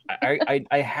unlocked. I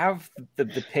have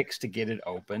the picks to get it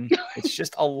open. It's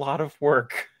just a lot of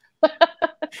work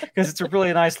because it's a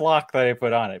really nice lock that I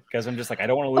put on it. Because I'm just like, I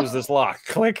don't want to lose this lock.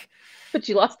 Click. But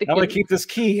you lost the key. I'm going to keep this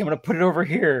key. I'm going to put it over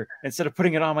here instead of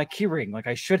putting it on my key ring like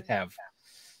I should have.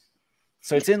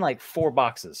 So it's in like 4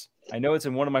 boxes. I know it's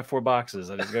in one of my 4 boxes.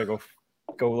 I just got to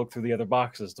go look through the other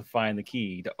boxes to find the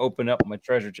key to open up my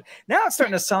treasure chest. Now it's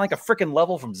starting to sound like a freaking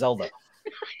level from Zelda.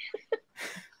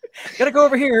 Gotta go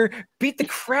over here, beat the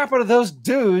crap out of those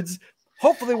dudes.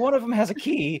 Hopefully one of them has a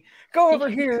key. Go over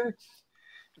here.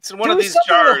 It's in one of these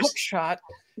jars. Shot.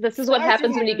 This is what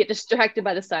happens when you get distracted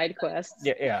by the side quests.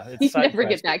 Yeah. You never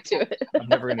get back to it. I'm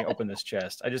never going to open this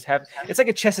chest. It's like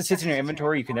a chest that sits in your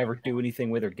inventory you can never do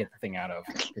anything with or get the thing out of.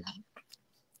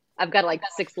 I've got like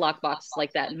 6 lock boxes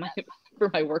like that for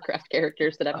my Warcraft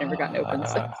characters that I've never gotten open.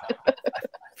 So. I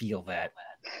feel that.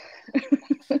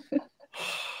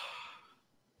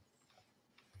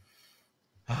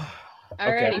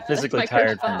 Okay, I'm physically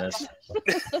tired from this.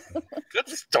 Good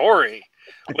story.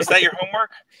 Was that your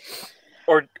homework,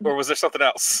 or was there something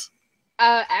else?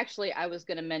 Actually, I was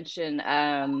going to mention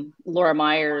Laura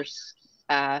Myers.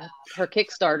 Her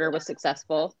Kickstarter was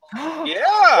successful.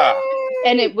 Yeah,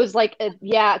 and it was like,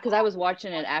 because I was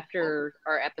watching it after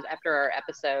our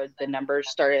episode. The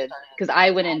numbers started because I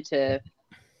went into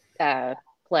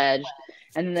pledged,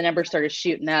 and then the numbers started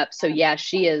shooting up. So yeah,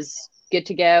 she is good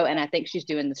to go, and I think she's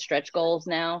doing the stretch goals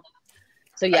now.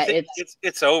 So yeah,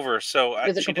 it's over. So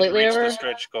is it she completely didn't reach over? the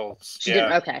stretch goals. She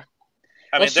didn't. Okay.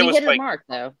 I Well, mean, there she was hit her like mark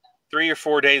though. 3 or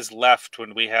 4 days left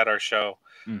when we had our show.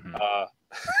 Mhm.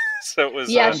 So it was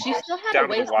she still had down a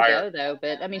ways to the wire. to go though.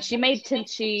 But I mean, she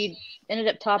ended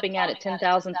up topping out at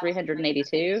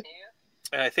 10,382.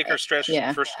 And I think her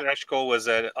first stretch goal was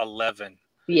at 11.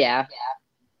 Yeah.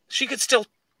 She could still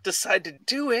decide to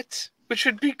do it, which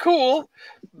would be cool,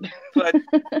 but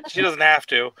she doesn't have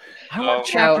to. I want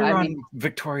a chapter on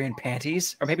Victorian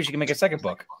panties, or maybe she can make a second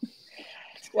book.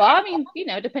 Well, I mean,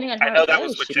 depending on how I know it that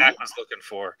goes, was what Jack was looking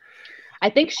for. I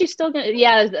think she's still gonna.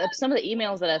 Yeah, some of the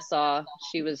emails that I saw,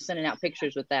 she was sending out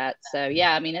pictures with that. So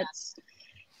yeah, I mean,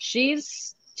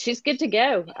 she's good to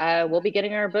go. We'll be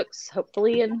getting our books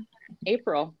hopefully in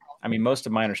April. I mean, most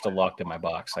of mine are still locked in my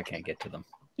box. I can't get to them.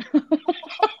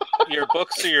 Your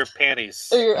books or your panties?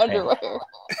 Or your underwear.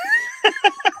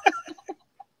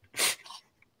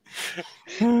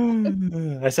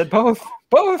 I said both.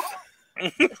 Both.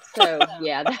 So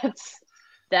yeah,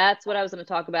 that's what I was going to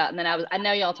talk about. And then I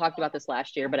know y'all talked about this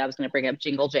last year, but I was going to bring up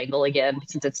Jingle Jangle again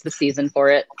since it's the season for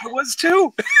it. I was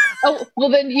too. Oh, well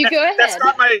then you go ahead.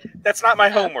 That's not my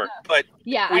homework, but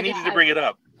yeah, we needed to bring it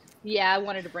up. Yeah, I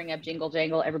wanted to bring up Jingle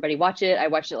Jangle. Everybody watch it. I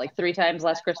watched it like 3 times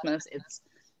last Christmas. It's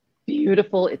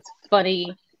beautiful. It's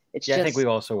funny. I think we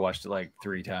also watched it like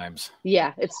 3 times.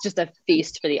 Yeah, it's just a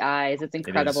feast for the eyes. It's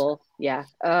incredible. Yeah.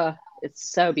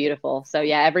 It's so beautiful. So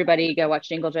yeah, everybody go watch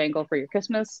Jingle Jangle for your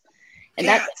Christmas. And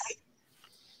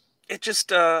it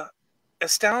just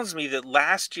astounds me that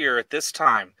last year at this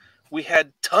time we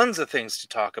had tons of things to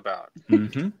talk about.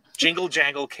 Mm-hmm. Jingle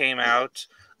Jangle came out.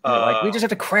 We just have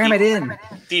to cram it in.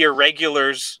 The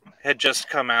Irregulars had just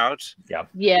come out. Yep.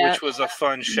 Yeah. Which was a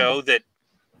fun show that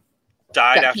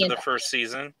died after the first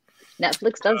season.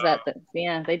 Netflix does that.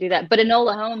 Yeah, they do that. But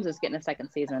Enola Holmes is getting a second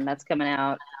season. That's coming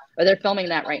out. Or they're filming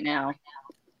that right now.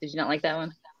 Did you not like that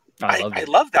one? I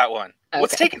love that one. Okay.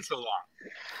 What's taking so long?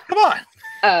 Come on.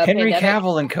 Henry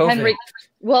Cavill and COVID.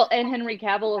 Henry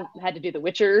Cavill had to do The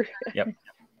Witcher. Yep.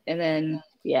 And then,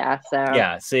 yeah, so.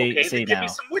 Yeah, see give now. me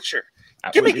some Witcher.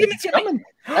 Give me. So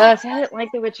I didn't like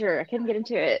The Witcher. I couldn't get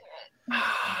into it.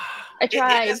 I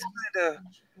tried. It's kind of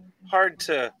hard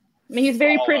to. I mean, he's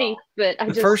very pretty, but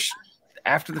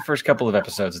after the first couple of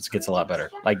episodes, it gets a lot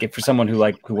better. Like for someone who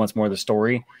wants more of the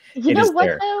story, you know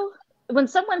what though? When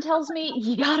someone tells me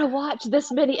you gotta watch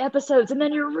this many episodes and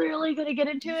then you're really gonna get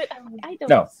into it, I don't.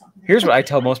 No, here's what I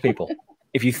tell most people: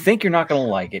 if you think you're not gonna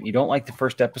like it, you don't like the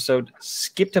first episode,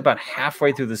 skip to about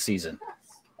halfway through the season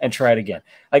and try it again.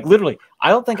 Like literally, I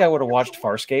don't think I would have watched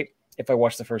Farscape if I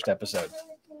watched the first episode.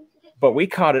 But we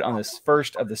caught it on this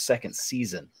first of the second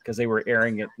season because they were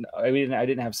airing it. I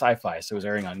didn't have Sci-Fi, so it was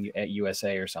airing at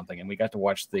USA or something, and we got to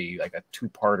watch a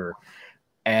 2-parter,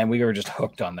 and we were just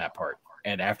hooked on that part.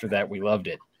 And after that, we loved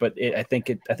it. But I think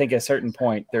at a certain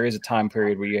point there is a time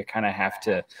period where you kind of have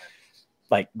to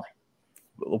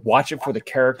watch it for the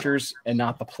characters and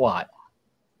not the plot.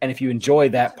 And if you enjoy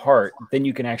that part, then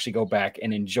you can actually go back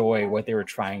and enjoy what they were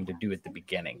trying to do at the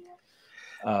beginning.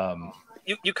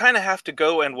 You kind of have to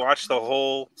go and watch the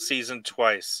whole season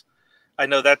twice. I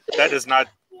know that is not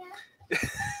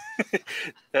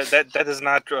that is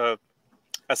not a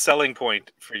selling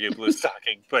point for you, Blue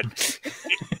Stocking, but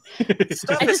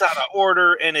stuff is out of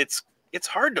order and it's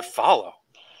hard to follow.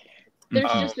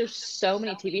 There's so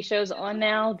many TV shows on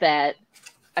now that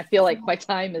I feel like my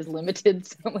time is limited.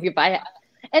 So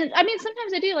and I mean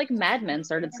sometimes I do, like Mad Men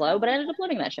started slow, but I ended up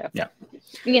loving that show. Yeah,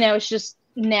 it's just.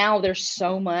 Now there's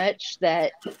so much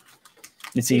that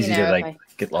it's easy to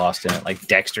get lost in it. Like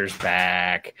Dexter's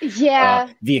back. Yeah.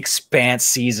 The Expanse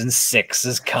season 6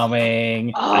 is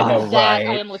coming. Oh, I know, right?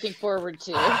 I am looking forward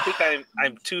to. I think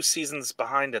I'm 2 seasons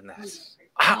behind in that.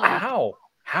 How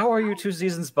are you 2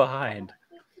 seasons behind?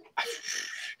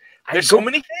 There's so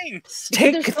many things.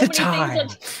 Take the time.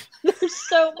 There's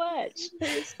so much.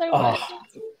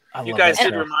 You guys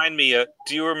did remind me.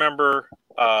 Do you remember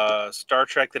Star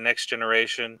Trek: The Next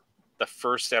Generation, the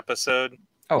first episode?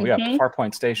 Oh yeah,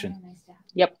 Farpoint Station.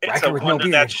 Yep. It's a wonder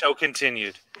that show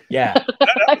continued. Yeah,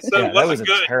 that was a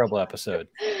terrible episode.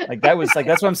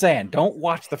 That's what I'm saying. Don't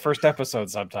watch the first episode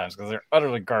sometimes because they're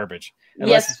utterly garbage.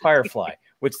 Unless it's Firefly,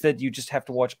 which said you just have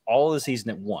to watch all of the season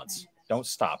at once. Don't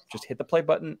stop. Just hit the play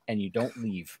button and you don't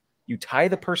leave. You tie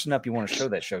the person up you want to show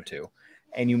that show to,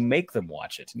 and you make them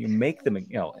watch it. And you make them,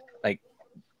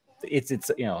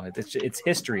 it's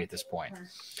history at this point.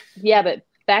 Yeah, but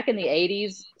back in the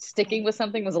 80s, sticking with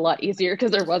something was a lot easier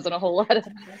because there wasn't a whole lot of.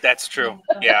 That's true.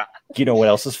 Yeah. You know what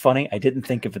else is funny? I didn't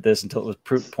think of this until it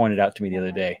was pointed out to me the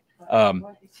other day.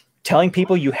 Telling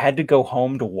people you had to go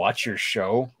home to watch your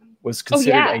show was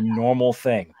considered a normal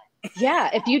thing. Yeah,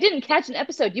 if you didn't catch an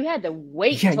episode, you had to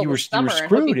wait Yeah, until you were the summer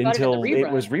screwed and until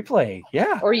it was replay.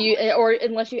 Yeah. Or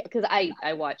unless you, because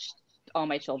I watched All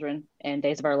My Children and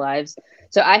Days of Our Lives,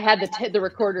 so I had the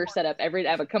recorder set up every day.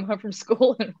 I would come home from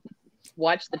school and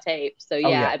watch the tape. So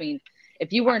yeah, I mean,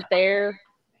 if you weren't there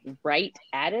right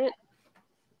at it,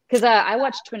 because I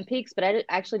watched Twin Peaks, but I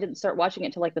actually didn't start watching it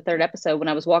until like the third episode when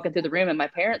I was walking through the room and my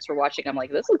parents were watching. I'm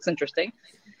like, this looks interesting.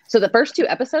 So the first 2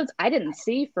 episodes I didn't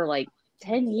see for like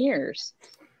 10 years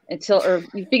until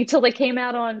they came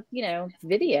out on,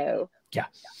 video. Yeah.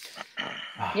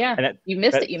 Yeah. You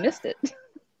missed it.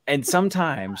 And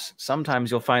sometimes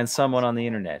you'll find someone on the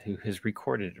internet who has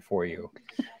recorded it for you.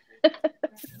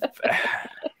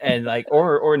 And like,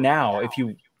 or now if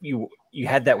you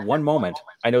had that one moment,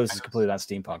 I know this is completely not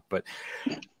steampunk, but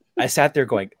I sat there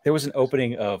going, there was an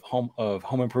opening of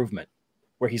Home Improvement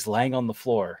where he's laying on the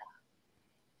floor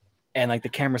and like the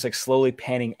camera's like slowly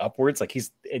panning upwards. Like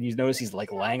and you notice he's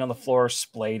like laying on the floor,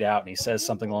 splayed out. And he says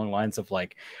something along the lines of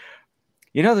like,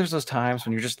 there's those times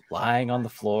when you're just lying on the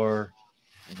floor,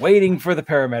 waiting for the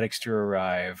paramedics to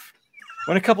arrive.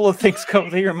 When a couple of things come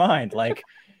to your mind, like,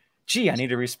 gee, I need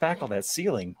to respackle that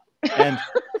ceiling. And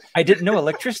I didn't know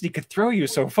electricity could throw you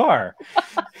so far.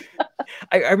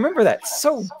 I remember that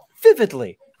so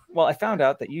vividly. Well, I found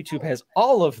out that YouTube has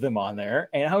all of them on there,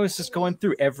 and I was just going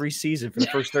through every season for the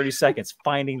first 30 seconds,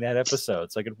 finding that episode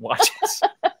so I could watch it.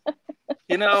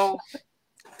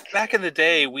 Back in the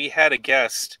day, we had a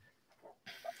guest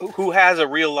who has a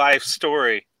real life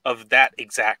story of that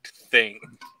exact thing.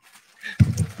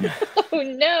 Oh,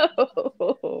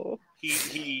 no.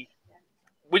 He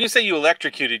when you say you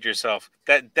electrocuted yourself,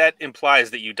 that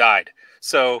implies that you died.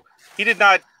 So he did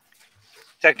not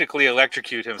technically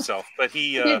electrocute himself, but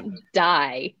he didn't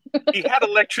die. He had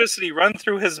electricity run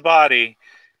through his body,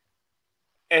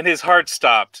 and his heart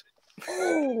stopped.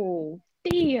 Oh,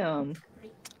 damn!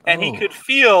 And he could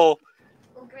feel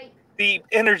the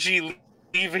energy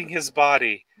leaving his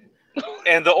body,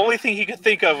 and the only thing he could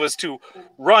think of was to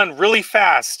run really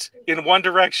fast in one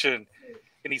direction.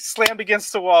 And he slammed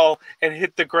against the wall and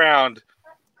hit the ground.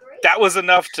 That was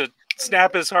enough to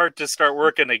snap his heart to start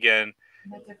working again.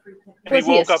 And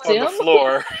he woke up on the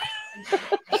floor.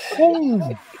 That's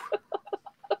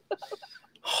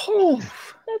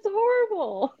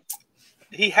horrible.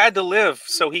 He had to live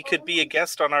so he could be a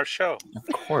guest on our show. Of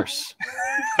course.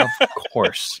 Of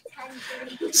course.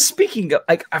 Speaking of,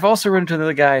 I've also run into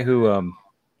another guy who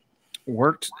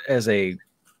worked with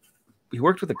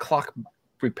a clock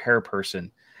repair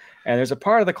person, and there's a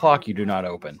part of the clock you do not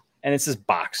open, and it's this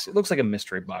box. It looks like a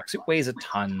mystery box. It weighs a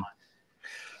ton,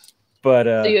 but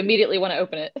so you immediately want to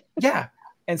open it. Yeah.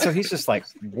 And so he's just like,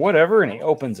 whatever, and he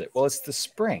opens it. Well, it's the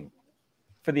spring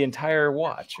for the entire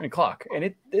clock, and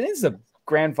it is a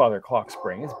grandfather clock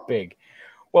spring. It's big.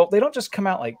 Well, they don't just come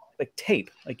out like tape,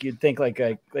 like you'd think, like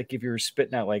if you were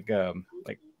spitting out like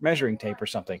measuring tape or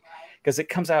something, because it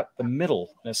comes out the middle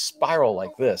in a spiral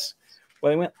like this.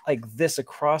 Well, they went like this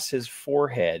across his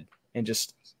forehead and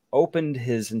just opened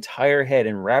his entire head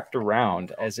and wrapped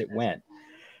around as it went,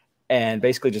 and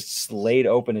basically just laid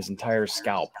open his entire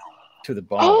scalp to the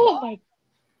bone. Oh my!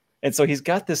 And so he's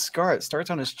got this scar. It starts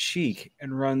on his cheek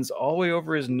and runs all the way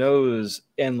over his nose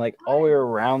and like all the way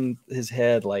around his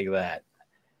head like that.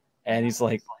 And he's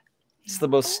like, "It's the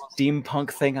most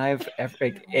steampunk thing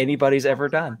anybody's ever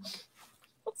done."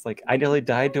 It's like, I nearly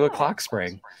died to a clock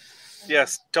spring.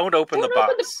 Yes, don't open the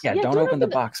box. Don't open the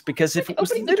box, because if it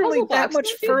was literally that much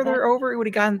further over, it would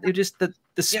have gone. It just the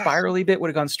spirally bit would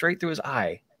have gone straight through his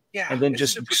eye, and then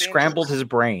just scrambled his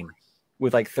brain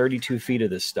with like 32 feet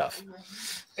of this stuff.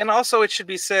 And also, it should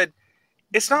be said,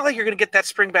 it's not like you're going to get that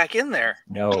spring back in there.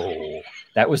 No,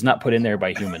 that was not put in there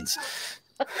by humans.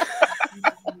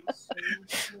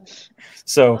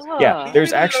 So yeah,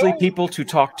 there's actually people to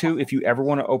talk to. If you ever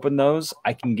want to open those,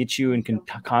 I can get you in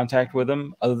contact with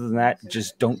them. Other than that,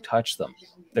 just don't touch them.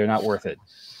 They're not worth it.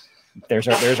 There's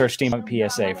our Steampunk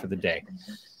PSA for the day.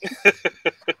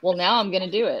 Well, now I'm going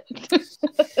to do it.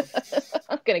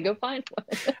 I'm going to go find one.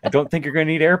 I don't think you're going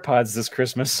to need AirPods this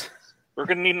Christmas. We're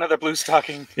going to need another blue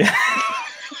stocking. Yeah.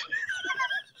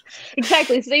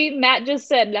 Exactly. See, Matt just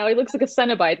said, now he looks like a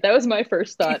Cenobite. That was my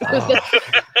first thought.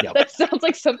 That sounds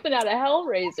like something out of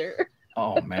Hellraiser.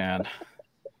 Oh, man.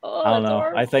 I don't know.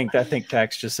 Horrible. I think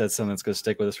Tax just said something that's going to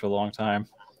stick with us for a long time.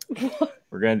 I think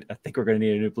we're going to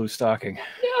need a new blue stocking.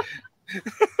 Yeah.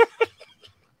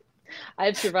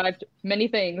 I've survived many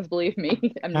things, believe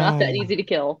me. I'm not that easy to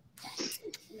kill.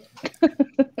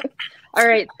 All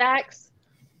right, Thax.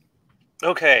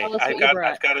 Okay, Tell us I've what you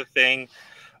brought. got a thing.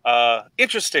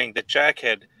 Interesting that Jack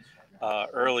had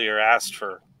earlier asked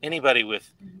for anybody with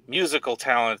musical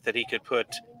talent that he could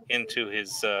put into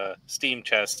his Steam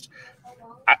chest.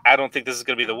 I don't think this is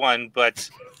going to be the one, but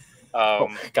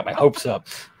got my hopes up.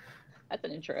 That's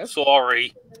an intro.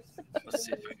 Sorry. Let's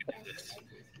see if I can do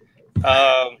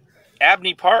this.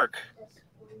 Abney Park.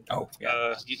 Oh,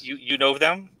 yeah. You know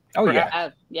them? Oh,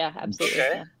 perhaps? yeah. Yeah, absolutely.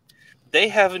 Okay. Yeah. They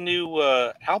have a new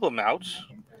album out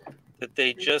that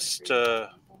they just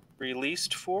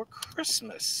released for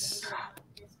Christmas.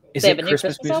 Is They it have a new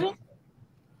Christmas Christmas music? album?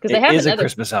 Because they have It is a another.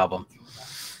 Christmas album.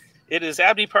 It is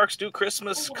Abney Park's new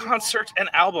Christmas concert and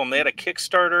album. They had a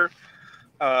Kickstarter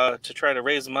to try to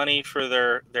raise money for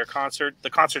their concert. The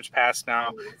concert's passed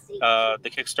now. The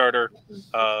Kickstarter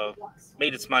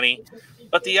made its money,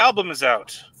 but the album is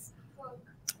out.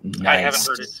 Nice. I haven't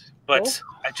heard it, but Cool.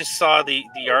 I just saw the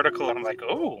article and I'm like,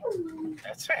 oh,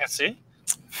 that's fancy.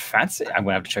 Fancy. I'm going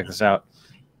to have to check this out.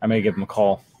 I may give them a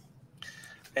call.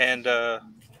 And I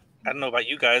don't know about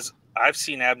you guys. I've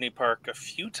seen Abney Park a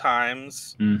few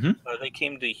times. Mm-hmm. They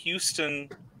came to Houston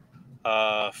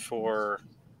for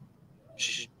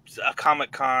a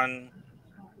Comic-Con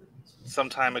some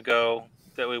time ago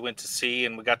that we went to see,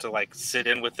 and we got to like sit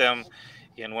in with them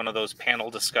in one of those panel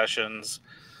discussions.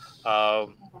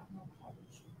 And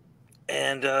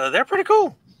they're pretty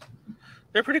cool.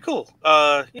 They're pretty cool.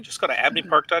 You just go to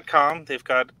abneypark.com. They've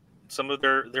got some of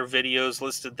their videos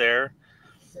listed there.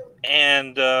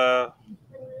 And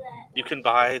you can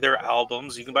buy their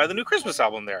albums. You can buy the new Christmas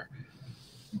album there.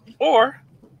 Or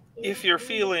if you're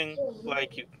feeling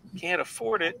like you can't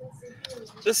afford it,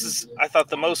 this is, I thought,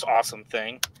 the most awesome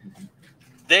thing.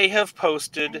 They have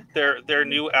posted their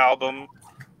new album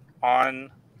on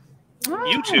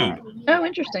YouTube. Oh,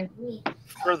 interesting.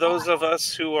 For those of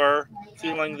us who are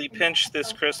feeling the pinch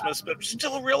this Christmas, but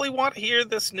still really want to hear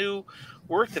this new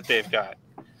work that they've got.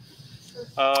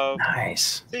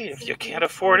 Nice. See, if you can't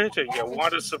afford it or you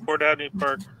want to support Abney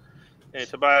Park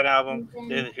to buy an album,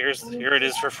 here it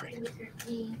is for free.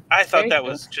 I thought that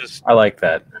was just I like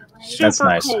that. super That's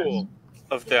nice. cool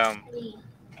of them.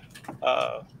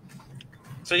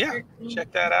 So yeah,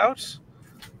 check that out.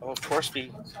 I'll of course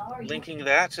be linking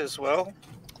that as well.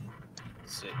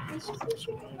 Let's see.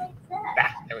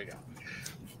 There we go.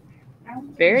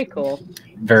 Very cool.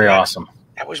 Very awesome.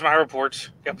 That was my report.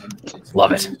 Yep.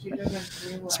 Love it.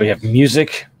 So we have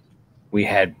music. We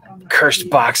had cursed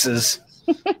boxes.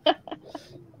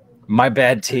 My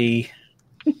bad tea.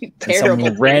 And Terrible.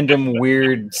 some random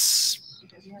weird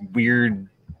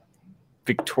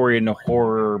Victorian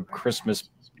horror Christmas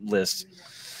list.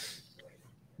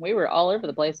 We were all over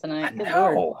the place I tonight. Good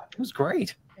Lord. know. It was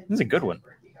great. This is a good one.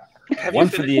 Have One you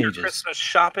for finished the your ages. Christmas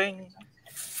shopping?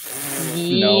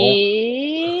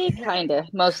 No. Kinda.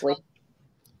 Mostly.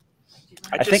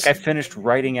 I think I finished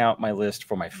writing out my list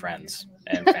for my friends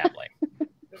and family.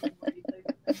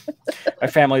 My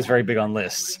family is very big on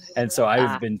lists, and so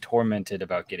I've been tormented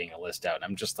about getting a list out. And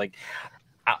I'm just like,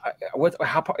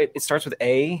 it starts with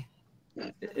A.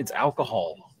 It's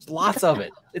alcohol. Lots of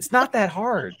it. It's not that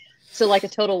hard. So like a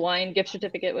Total Wine gift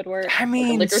certificate would work? I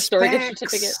mean, like a liquor store gift specs,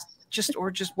 certificate?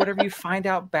 just whatever you find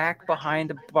out back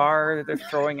behind a bar that they're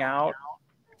throwing out.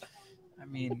 I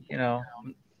mean,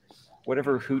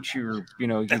 whatever hooch you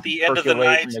At the end of the percolate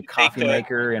night, in a you coffee take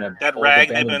maker and that old rag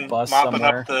they've abandoned been bus mopping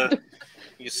somewhere. up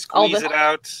you squeeze it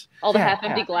out. All the Yeah, half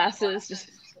empty glasses. Just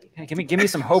Hey, give me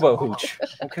some hobo hooch.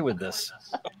 Okay with this.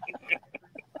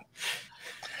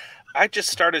 I just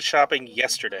started shopping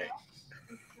yesterday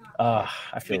I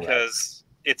feel that. because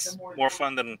it's more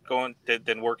fun than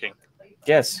working.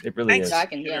 Yes, it really Thanks, is. I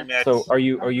can, yeah. Internet. So are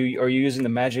you using the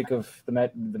magic of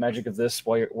the magic of this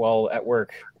while at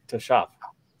work to shop?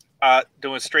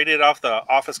 Doing straight it off the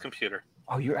office computer.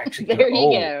 Oh, you're actually There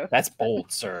you go. That's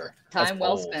bold, sir. That's time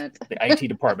well bold. spent. The IT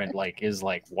department is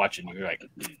watching you. You're like,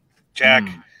 Jack,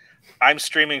 I'm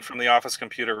streaming from the office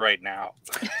computer right now.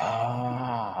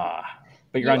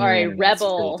 But you're You on your are a internet, it's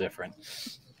little rebel. different.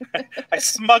 I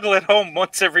smuggle it home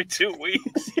once every 2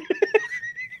 weeks.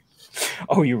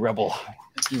 Oh, you rebel,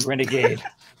 you renegade.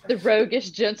 The roguish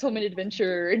gentleman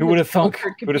adventurer. Who would have thunk?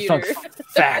 Who Would have thunk?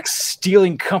 Facts,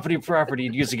 stealing company property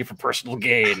and using it for personal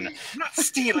gain. I'm not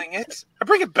stealing it. I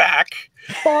bring it back.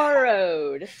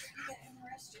 Borrowed.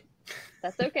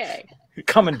 That's okay.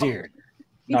 Commandeered.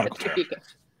 Not a There you go.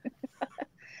 You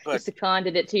But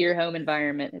seconded it to your home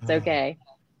environment. It's okay.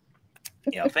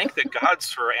 Yeah. thank the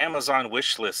gods for Amazon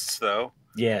wish lists, though.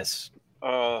 Yes.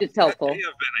 It's helpful.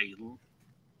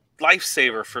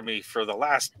 lifesaver for me for the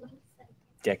last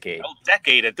decade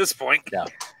at this point. Yeah.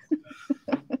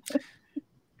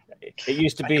 It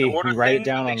used to be you write it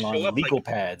down on legal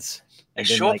pads. They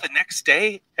show up the next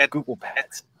day at Google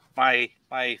Pads. At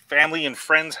my family and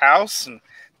friend's house, and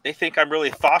they think I'm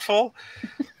really thoughtful.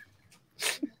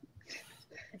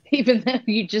 Even though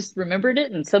you just remembered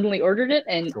it and suddenly ordered it,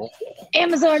 and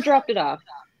Amazon dropped it off.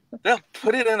 They'll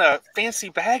put it in a fancy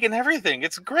bag and everything.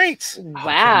 It's great.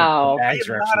 Wow. The bags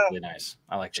are actually really nice.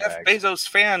 I like Jeff the bags. Bezos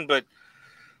fan, but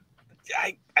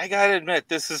I gotta admit,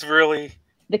 this is really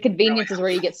the convenience is where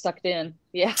you get sucked in.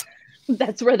 Yeah.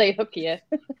 That's where they hook you.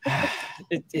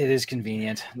 It is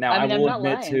convenient. Now, I will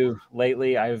admit to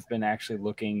lately, I've been actually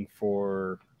looking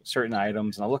for certain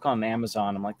items, and I'll look on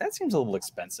Amazon. I'm like, that seems a little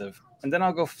expensive. And then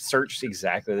I'll go search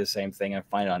exactly the same thing and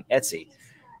find it on Etsy.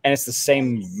 And it's the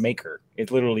same maker.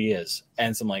 It literally is.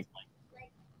 And so I'm like,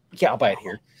 yeah, I'll buy it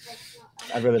here.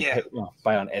 I'd rather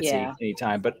buy it on Etsy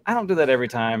anytime. But I don't do that every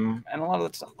time. And a lot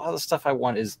of the stuff I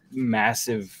want is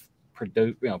massive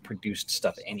produced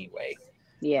stuff anyway.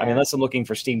 Yeah. I mean, unless I'm looking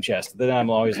for steam chest, then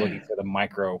I'm always looking for the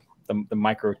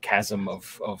microcosm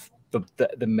of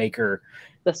the maker.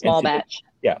 The small batch.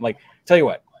 Yeah. I'm like, tell you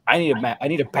what, I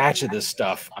need a batch of this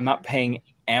stuff. I'm not paying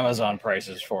Amazon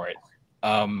prices for it.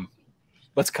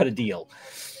 Let's cut a deal.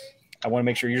 I want to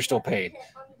make sure you're still paid.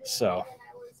 So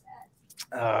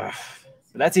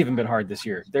that's even been hard this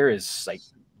year. There is like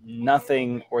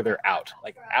nothing, or they're out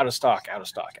of stock.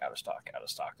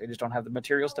 They just don't have the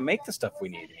materials to make the stuff we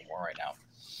need anymore right now.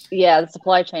 Yeah, the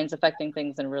supply chain's affecting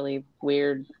things in really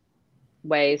weird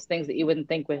ways. Things that you wouldn't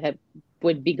think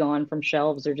would be gone from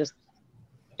shelves are just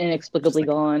inexplicably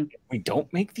gone. We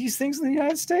don't make these things in the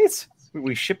United States?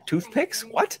 We ship toothpicks?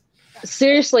 What?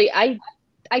 Seriously, I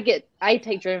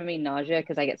take Dramamine nausea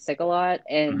because I get sick a lot,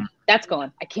 and that's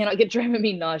gone. I cannot get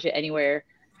Dramamine nausea anywhere.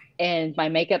 And my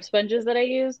makeup sponges that I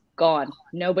use, gone.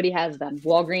 Nobody has them.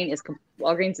 Walgreens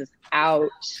is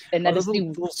out. And that is the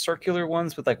little circular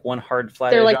ones with like one hard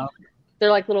flat edge on?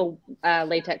 They're like little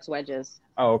latex wedges.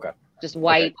 Oh, okay. Just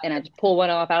white, and I just pull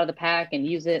one off out of the pack and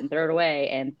use it and throw it away,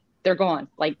 and they're gone.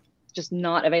 Like, just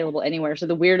not available anywhere. So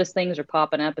the weirdest things are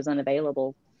popping up as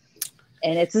unavailable.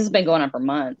 And this has been going on for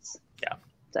months. Yeah.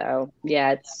 So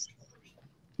yeah,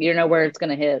 you don't know where it's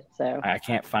going to hit. So I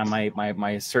can't find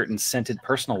my certain scented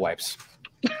personal wipes.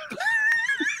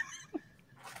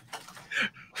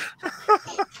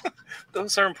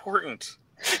 Those are important.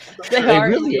 They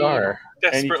really are.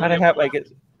 And you kind of have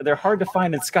they're hard to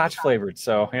find and Scotch flavored.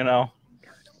 So I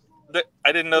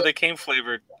didn't know they came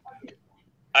flavored.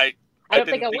 I don't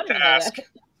didn't think I think wanted to to know ask.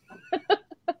 that.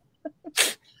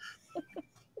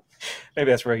 Maybe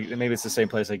that's where. Maybe it's the same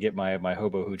place I get my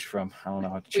hobo hooch from. I don't know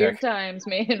how to check. Weird times,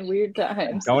 man. Weird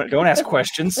times. Don't ask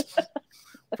questions.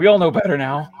 We all know better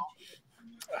now.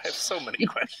 I have so many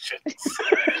questions.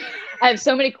 I have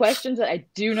so many questions that I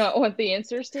do not want the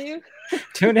answers to.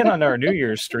 Tune in on our New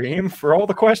Year's stream for all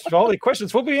the questions. All the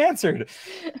questions will be answered.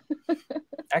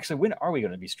 Actually, when are we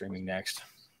going to be streaming next?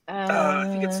 I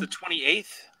think it's the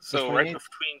 28th. So 28th? Right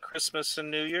between Christmas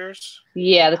and New Year's.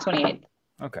 Yeah, the 28th.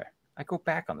 Okay. I go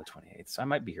back on the 28th, so I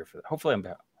might be here for that. Hopefully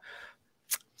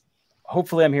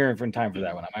I'm here in time for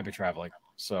that one. I might be traveling,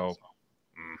 so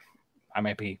I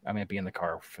might be in the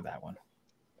car for that one.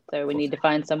 So we need to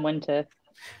find someone to.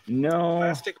 No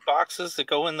plastic boxes that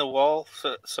go in the wall,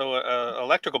 so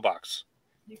electrical box.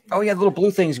 Oh yeah, the little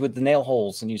blue things with the nail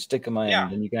holes, and you stick them in,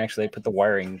 Yeah. and you can actually put the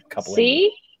wiring couple in.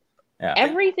 See? Yeah.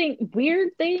 Everything, weird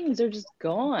things are just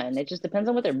gone. It just depends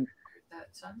on what they're,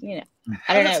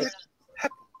 I don't know.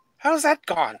 How is that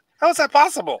gone? How is that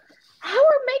possible? How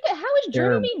is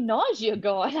Dramamine nausea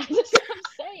gone? That's what I'm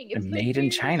saying. It's made in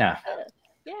China.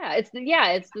 Yeah, it's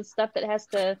the stuff that has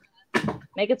to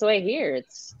make its way here.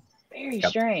 It's very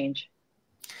strange.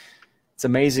 It's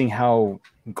amazing how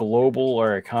global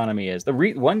our economy is.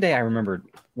 One day I remember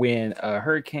when a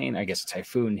hurricane, I guess a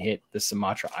typhoon, hit the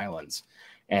Sumatra Islands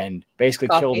and basically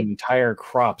killed entire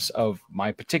crops of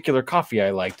my particular coffee I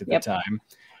liked at the time.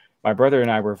 My brother and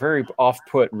I were very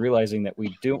off-put, realizing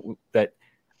that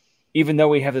even though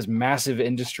we have this massive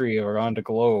industry around the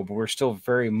globe, we're still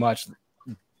very much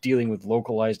dealing with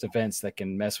localized events that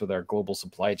can mess with our global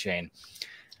supply chain.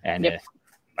 And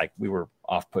we were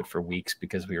off-put for weeks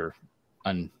because we were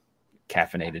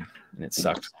uncaffeinated, and it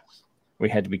sucked. We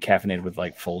had to be caffeinated with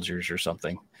like Folgers or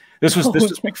something. This was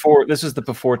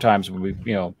before times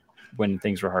when when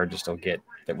things were hard to still get.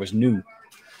 That was new.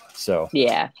 So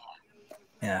yeah.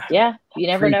 You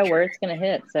never know where it's going to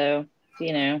hit. So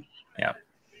Yeah.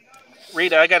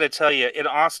 Rita, I got to tell you, in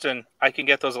Austin, I can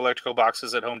get those electrical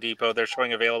boxes at Home Depot. They're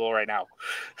showing available right now.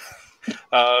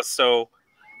 So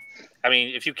I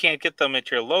mean, if you can't get them at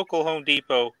your local Home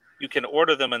Depot, you can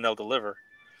order them and they'll deliver.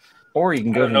 Or you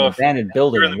can go to an abandoned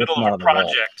building you're in and the rip middle them of out a of the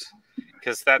wall. project,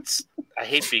 because I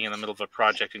hate being in the middle of a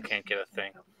project and can't get a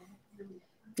thing.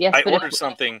 Yes, I ordered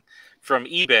something from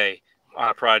eBay on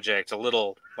a project, a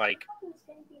little like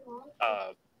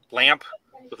lamp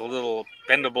with a little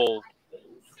bendable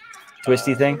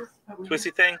Twisty thing.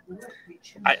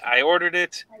 I ordered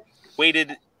it,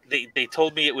 waited. They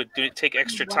told me it would take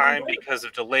extra time because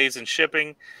of delays in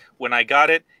shipping. When I got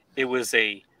it, it was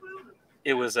a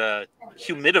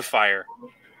humidifier.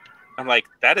 I'm like,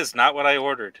 that is not what I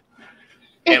ordered.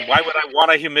 And why would I want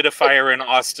a humidifier in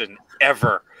Austin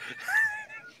ever?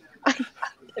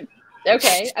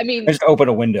 Okay, I mean, Just open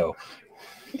a window.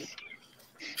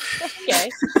 Okay,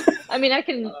 I mean, I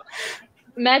can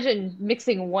imagine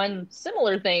mixing one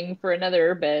similar thing for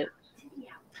another, but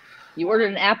you ordered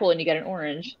an apple and you got an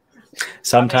orange.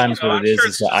 Sometimes what I'm it is sure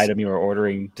is it's the just- item you are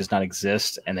ordering does not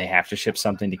exist, and they have to ship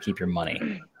something to keep your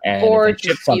money. And Or if they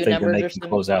the ship SKU something, then numbers they are can similar.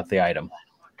 close out the item.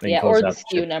 They can Yeah, close or the out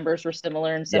SKU ship. numbers were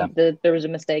similar, and there was a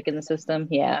mistake in the system.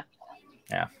 Yeah.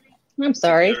 Yeah. I'm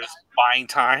sorry. There's buying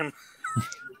time.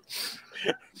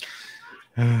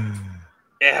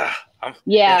 Yeah.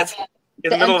 Yeah, It's in the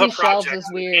the middle of a empty shelves project.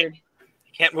 is weird.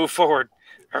 Can't move forward.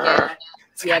 Yeah,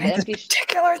 It's yeah, I the need this empty.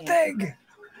 particular yeah. thing.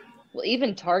 Well,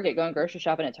 even Target, going grocery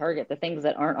shopping at Target, the things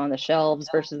that aren't on the shelves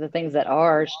versus the things that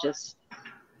are, it's just.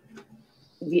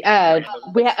 Diet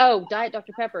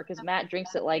Dr. Pepper, because Matt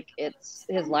drinks it like it's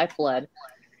his lifeblood,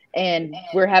 and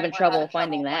we're having trouble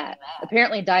finding that.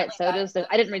 Apparently, diet sodas.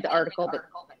 I didn't read the article, but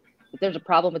there's a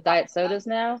problem with diet sodas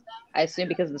now. I assume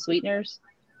because of the sweeteners,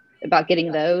 about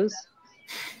getting those.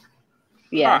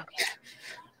 Yeah. Huh.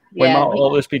 We Yeah. might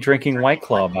all just be drinking White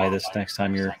Claw by this next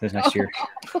year.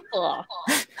 Ugh.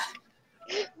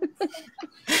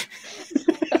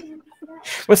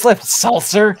 What's left?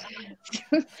 Seltzer.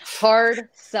 Hard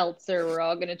seltzer. We're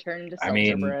all gonna turn into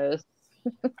seltzer bros.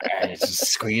 Just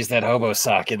squeeze that hobo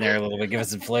sock in there a little bit. Give it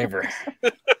some flavor.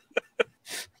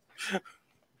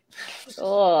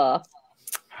 Oh,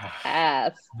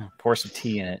 ass. Pour some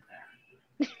tea in it.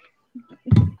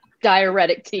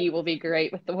 Diuretic tea will be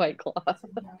great with the White Claw.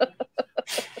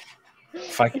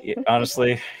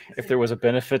 Honestly, if there was a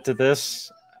benefit to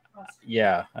this,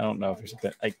 yeah, I don't know if there's a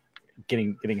bit like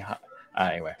getting hot.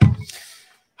 Anyway,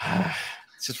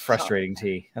 it's just frustrating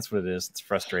tea. That's what it is. It's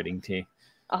frustrating tea.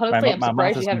 Honestly, I'm my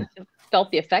surprised mouth you haven't felt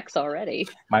the effects already.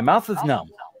 My mouth is numb.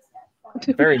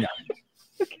 Very numb.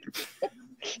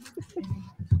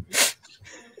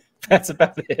 That's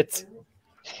about it.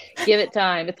 Give it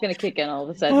time. It's gonna kick in all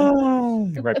of a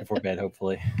sudden. Right before bed,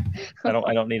 hopefully. I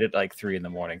don't need it like 3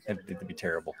 a.m. It'd be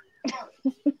terrible.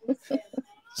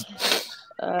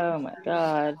 Oh my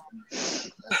god.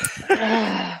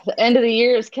 The end of the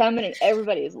year is coming and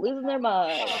everybody is losing their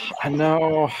mind. I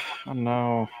know.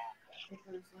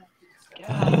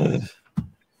 God.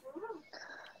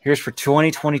 Here's for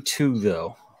 2022,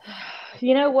 though.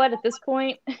 You know what? At this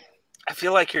point, I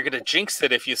feel like you're gonna jinx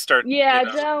it if you start. yeah, you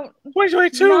know, don't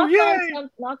 2022, yay!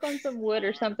 knock on some wood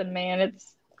or something, man.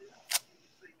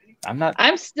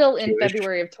 I'm still in Jewish.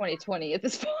 February of 2020 at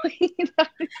this point.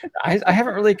 I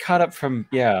haven't really caught up from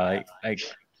I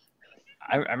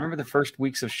remember the first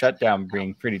weeks of shutdown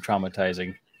being pretty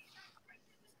traumatizing.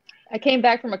 I came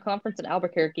back from a conference in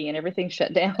Albuquerque and everything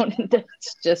shut down. And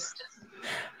it's just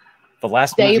The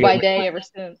last day movie by day ever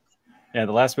since. Yeah,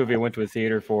 the last movie I went to a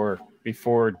theater for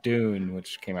before Dune,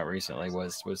 which came out recently,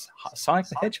 was Sonic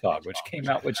the Hedgehog, which came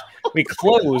out, which we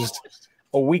closed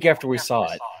a week after we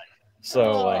saw it.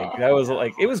 So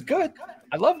it was good.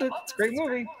 I loved it. It's a great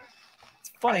movie.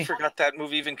 It's funny. I forgot that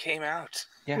movie even came out.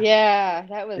 Yeah,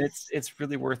 that was. It's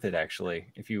really worth it actually.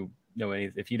 If you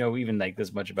know even like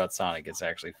this much about Sonic, it's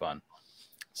actually fun.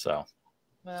 So.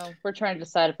 Well, we're trying to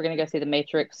decide if we're going to go see The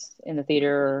Matrix in the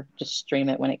theater or just stream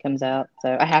it when it comes out.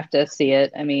 So I have to see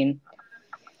it. I mean,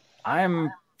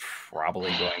 I'm probably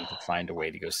going to find a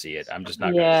way to go see it. I'm just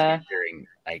not going to see it during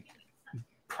like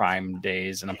Prime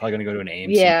days, and I'm probably going to go to an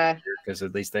AMC because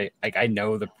at least I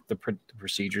know the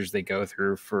procedures they go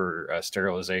through for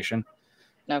sterilization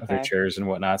of their chairs and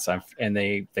whatnot. So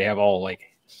they have all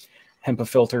like HEPA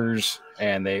filters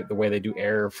and the way they do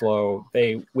airflow.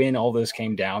 When all this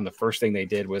came down, the first thing they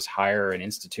did was hire an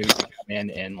institute to come in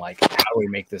and like, how do we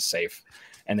make this safe?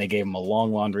 And they gave them a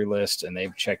long laundry list and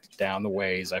they've checked down the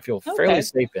ways. I feel fairly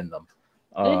safe in them.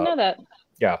 I didn't know that.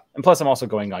 Yeah. And plus I'm also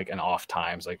going like in off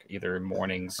times, like either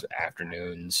mornings,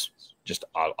 afternoons, just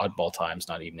oddball times,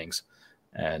 not evenings.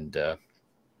 And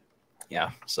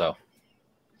so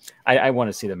I want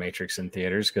to see The Matrix in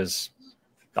theaters because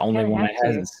The only Kinda one I have to.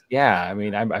 had is, yeah, I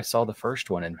mean, I saw the first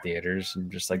one in theaters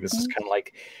and just like, this is kind of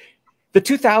like the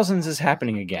 2000s is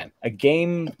happening again. A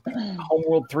game,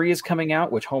 Homeworld 3 is coming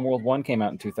out, which Homeworld 1 came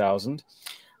out in 2000.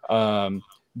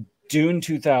 Dune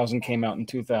 2000 came out in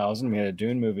 2000. We had a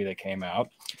Dune movie that came out.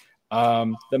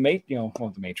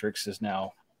 The Matrix is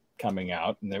now coming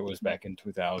out, and there was back in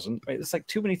 2000. It's like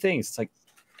too many things. It's like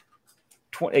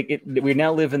we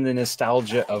now live in the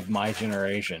nostalgia of my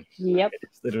generation. Yep.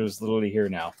 It was literally here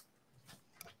now.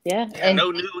 Yeah. Yeah, And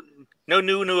no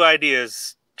new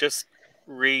ideas. Just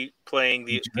replaying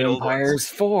the old ones. Empires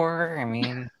 4. I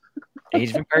mean, Age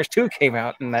of Empires 2 came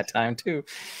out in that time too.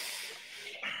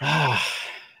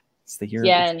 It's the year.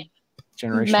 yeah, and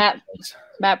Generation.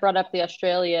 Matt brought up the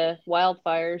Australia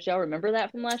wildfires. Y'all remember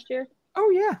that from last year? Oh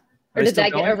yeah. Or did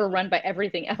that get overrun by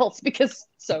everything else? Because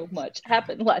so much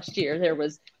happened last year. There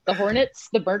was the Hornets,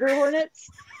 the murder Hornets,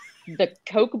 the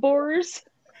Coke Boars.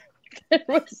 There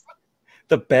was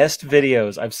the best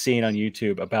videos I've seen on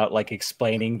YouTube about like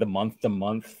explaining the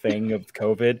month-to-month thing of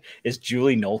COVID is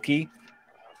Julie Nolke.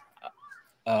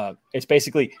 It's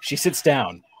basically she sits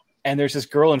down and there's this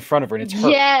girl in front of her and it's her.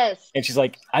 Yes. And she's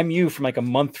like, I'm you from like a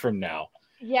month from now.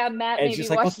 Yeah, Matt and made she's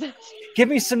me like, watch that. Give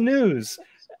me some news.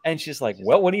 And she's like,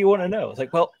 well, what do you want to know? It's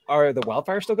like, well, are the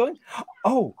wildfires still going?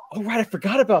 Oh, right. I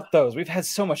forgot about those. We've had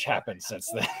so much happen since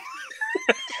then.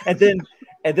 and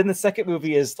then the second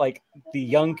movie is like the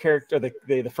young character,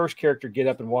 the first character get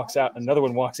up and walks out. And another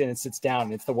one walks in and sits down.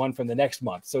 And it's the one from the next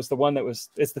month. So it's the one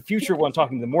it's the future one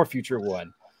talking to the more future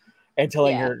one and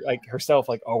telling her like herself,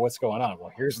 like, oh, what's going on?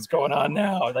 Well, here's what's going on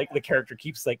now. Like the character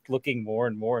keeps like looking more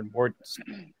and more and more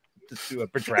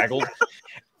bedraggled.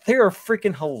 They are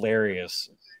freaking hilarious.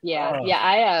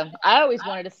 Yeah, I always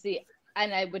wanted to see,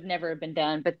 and I would never have been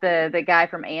done, but the guy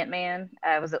from Ant-Man,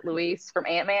 was it Luis from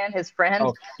Ant-Man, his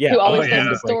friend, who always does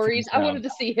the stories? I wanted to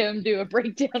see him do a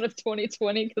breakdown of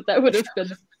 2020 because that would have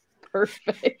been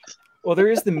perfect. Well,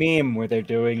 there is the meme where they're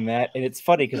doing that, and it's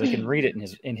funny because I can read it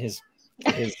in his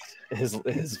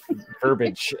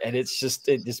verbiage, and it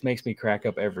just makes me crack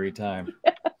up every time.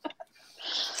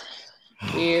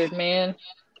 Weird, man.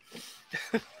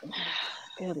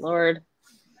 Good Lord.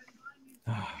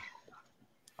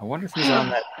 I wonder if he's on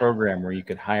that program where you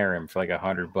could hire him for like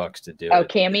 $100 to do it. Oh,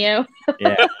 Cameo?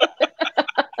 Yeah.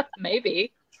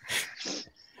 Maybe.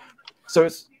 So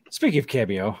speaking of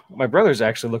Cameo, my brother's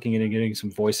actually looking into getting some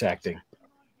voice acting.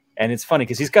 And it's funny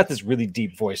because he's got this really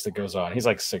deep voice that goes on. He's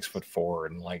like 6'4"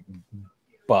 and like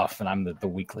buff, and I'm the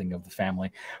weakling of the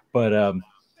family. But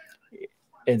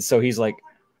and so he's like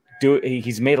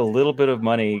he's made a little bit of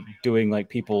money doing like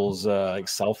people's like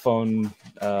cell phone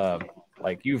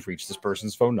like you've reached this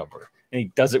person's phone number, and he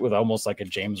does it with almost like a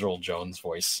James Earl Jones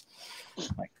voice. I'm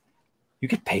like, you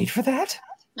get paid for that?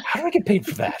 How do I get paid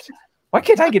for that? Why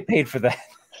can't I get paid for that?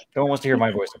 No one wants to hear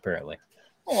my voice, apparently.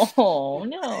 Oh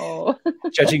no!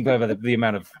 Judging by the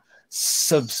amount of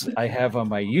subs I have on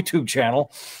my YouTube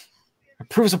channel, it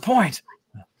proves a point.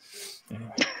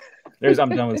 I'm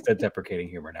done with deprecating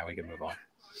humor. Now we can move on.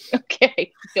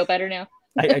 Okay, feel better now?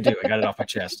 I do. I got it off my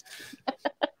chest.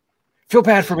 Feel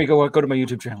bad for me. Go to my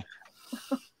YouTube channel.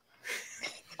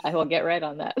 I will get right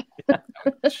on that.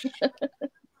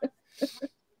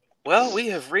 Well, we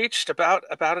have reached about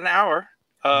an hour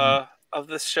of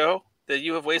this show that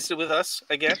you have wasted with us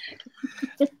again.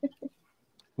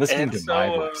 Listening to my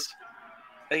voice.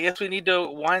 I guess we need to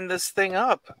wind this thing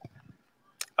up.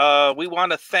 We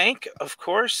want to thank, of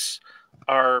course,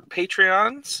 our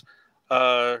Patreons,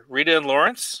 Rita and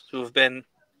Lawrence, who have been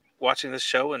watching this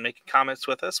show and making comments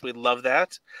with us. We love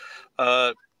that.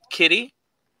 Kitty,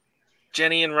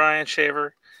 Jenny and Ryan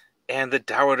Shaver, and the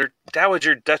Dowager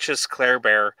Duchess Claire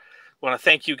Bear. I want to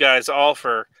thank you guys all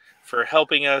for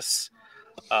helping us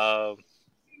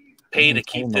pay to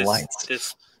keep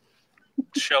this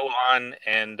show on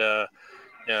and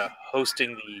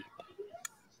hosting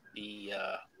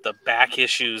the back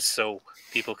issues so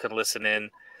people can listen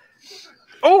in.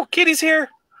 Oh, Kitty's here.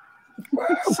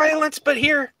 Silence, but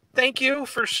here. Thank you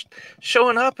for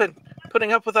showing up and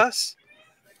putting up with us.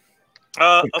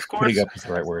 Of course. Putting up is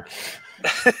the right word.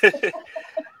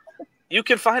 You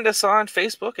can find us on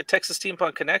Facebook at Texas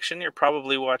Steampunk Connection. You're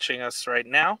probably watching us right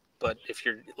now, but if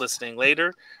you're listening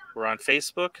later, we're on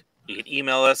Facebook. You can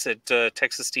email us at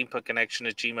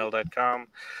texassteampunkconnection@gmail.com.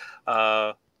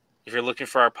 If you're looking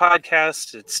for our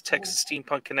podcast, it's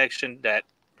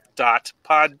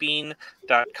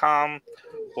texassteampunkconnection.podbean.com,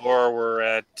 or we're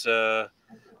at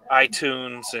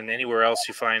iTunes and anywhere else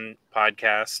you find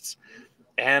podcasts.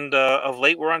 And of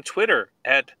late, we're on Twitter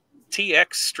at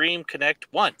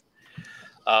TXStreamConnect1.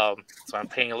 So I'm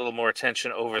paying a little more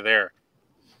attention over there.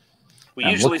 We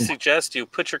usually suggest you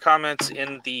put your comments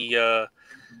in the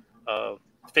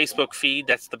Facebook feed.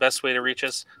 That's the best way to reach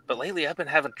us. But lately, I've been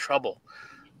having trouble.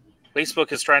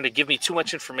 Facebook is trying to give me too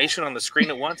much information on the screen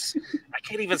at once. I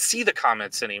can't even see the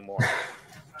comments anymore,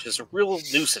 which is a real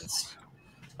nuisance.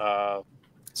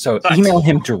 So email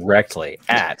him directly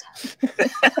at.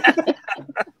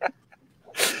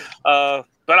 But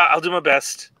I'll do my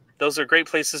best. Those are great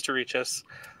places to reach us.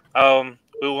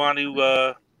 We want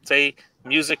to say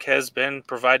music has been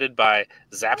provided by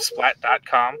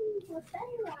Zapsplat.com.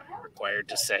 Required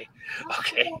to say.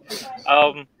 Okay.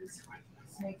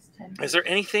 Is there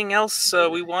anything else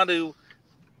we want to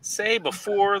say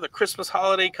before the Christmas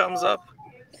holiday comes up?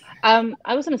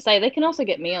 I was going to say they can also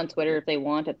get me on Twitter if they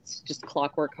want. It's just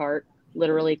Clockwork Heart,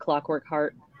 literally Clockwork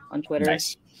Heart on Twitter.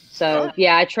 Nice. So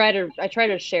yeah, I try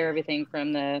to share everything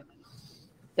from the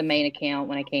main account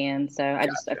when I can. So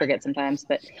I forget sometimes,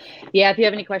 but yeah, if you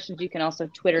have any questions, you can also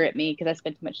Twitter at me because I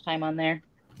spend too much time on there.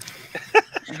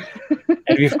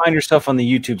 And if you find yourself on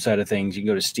the YouTube side of things, you can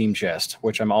go to Steam Chest,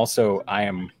 which I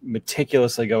am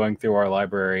meticulously going through our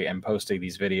library and posting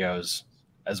these videos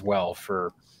as well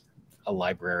for a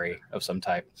library of some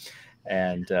type.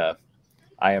 And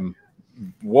I am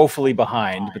woefully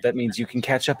behind, but that means you can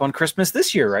catch up on Christmas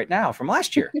this year right now from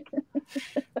last year.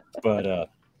 But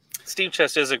Steam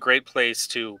Chest is a great place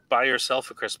to buy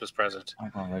yourself a Christmas present.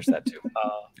 Oh, there's that too.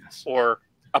 Yes. Or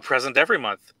a present every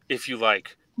month, if you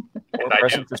like. Or a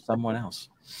present for someone else.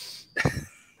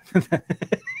 For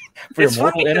your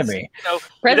mortal enemy.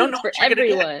 Presents for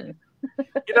everyone.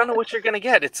 You don't know what you're going to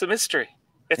get. It's a mystery.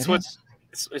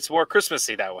 It's more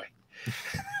Christmassy that way.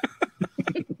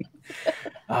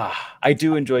 I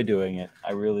do enjoy doing it.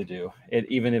 I really do.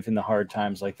 Even if in the hard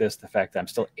times like this, the fact that I'm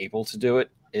still able to do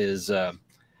it is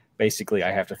basically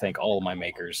I have to thank all of my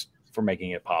makers for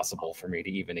making it possible for me to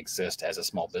even exist as a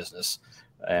small business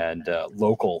and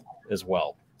local as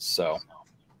well. So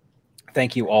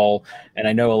thank you all. And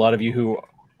I know a lot of you who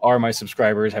are my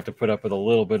subscribers have to put up with a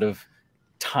little bit of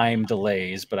time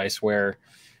delays, but I swear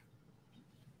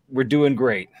we're doing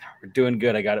great. We're doing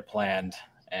good. I got it planned.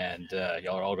 And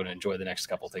y'all are all going to enjoy the next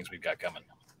couple of things we've got coming.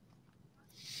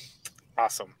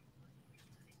 Awesome.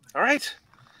 All right.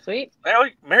 Sweet. Well,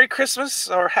 Merry Christmas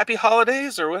or Happy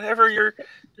Holidays or whatever you're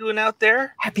doing out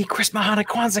there. Happy Christmas, Hana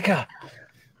Kwanzaa.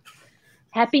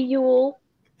 Happy Yule.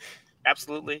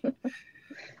 Absolutely.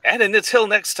 And until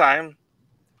next time,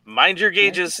 mind your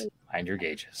gauges. Mind your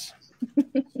gauges.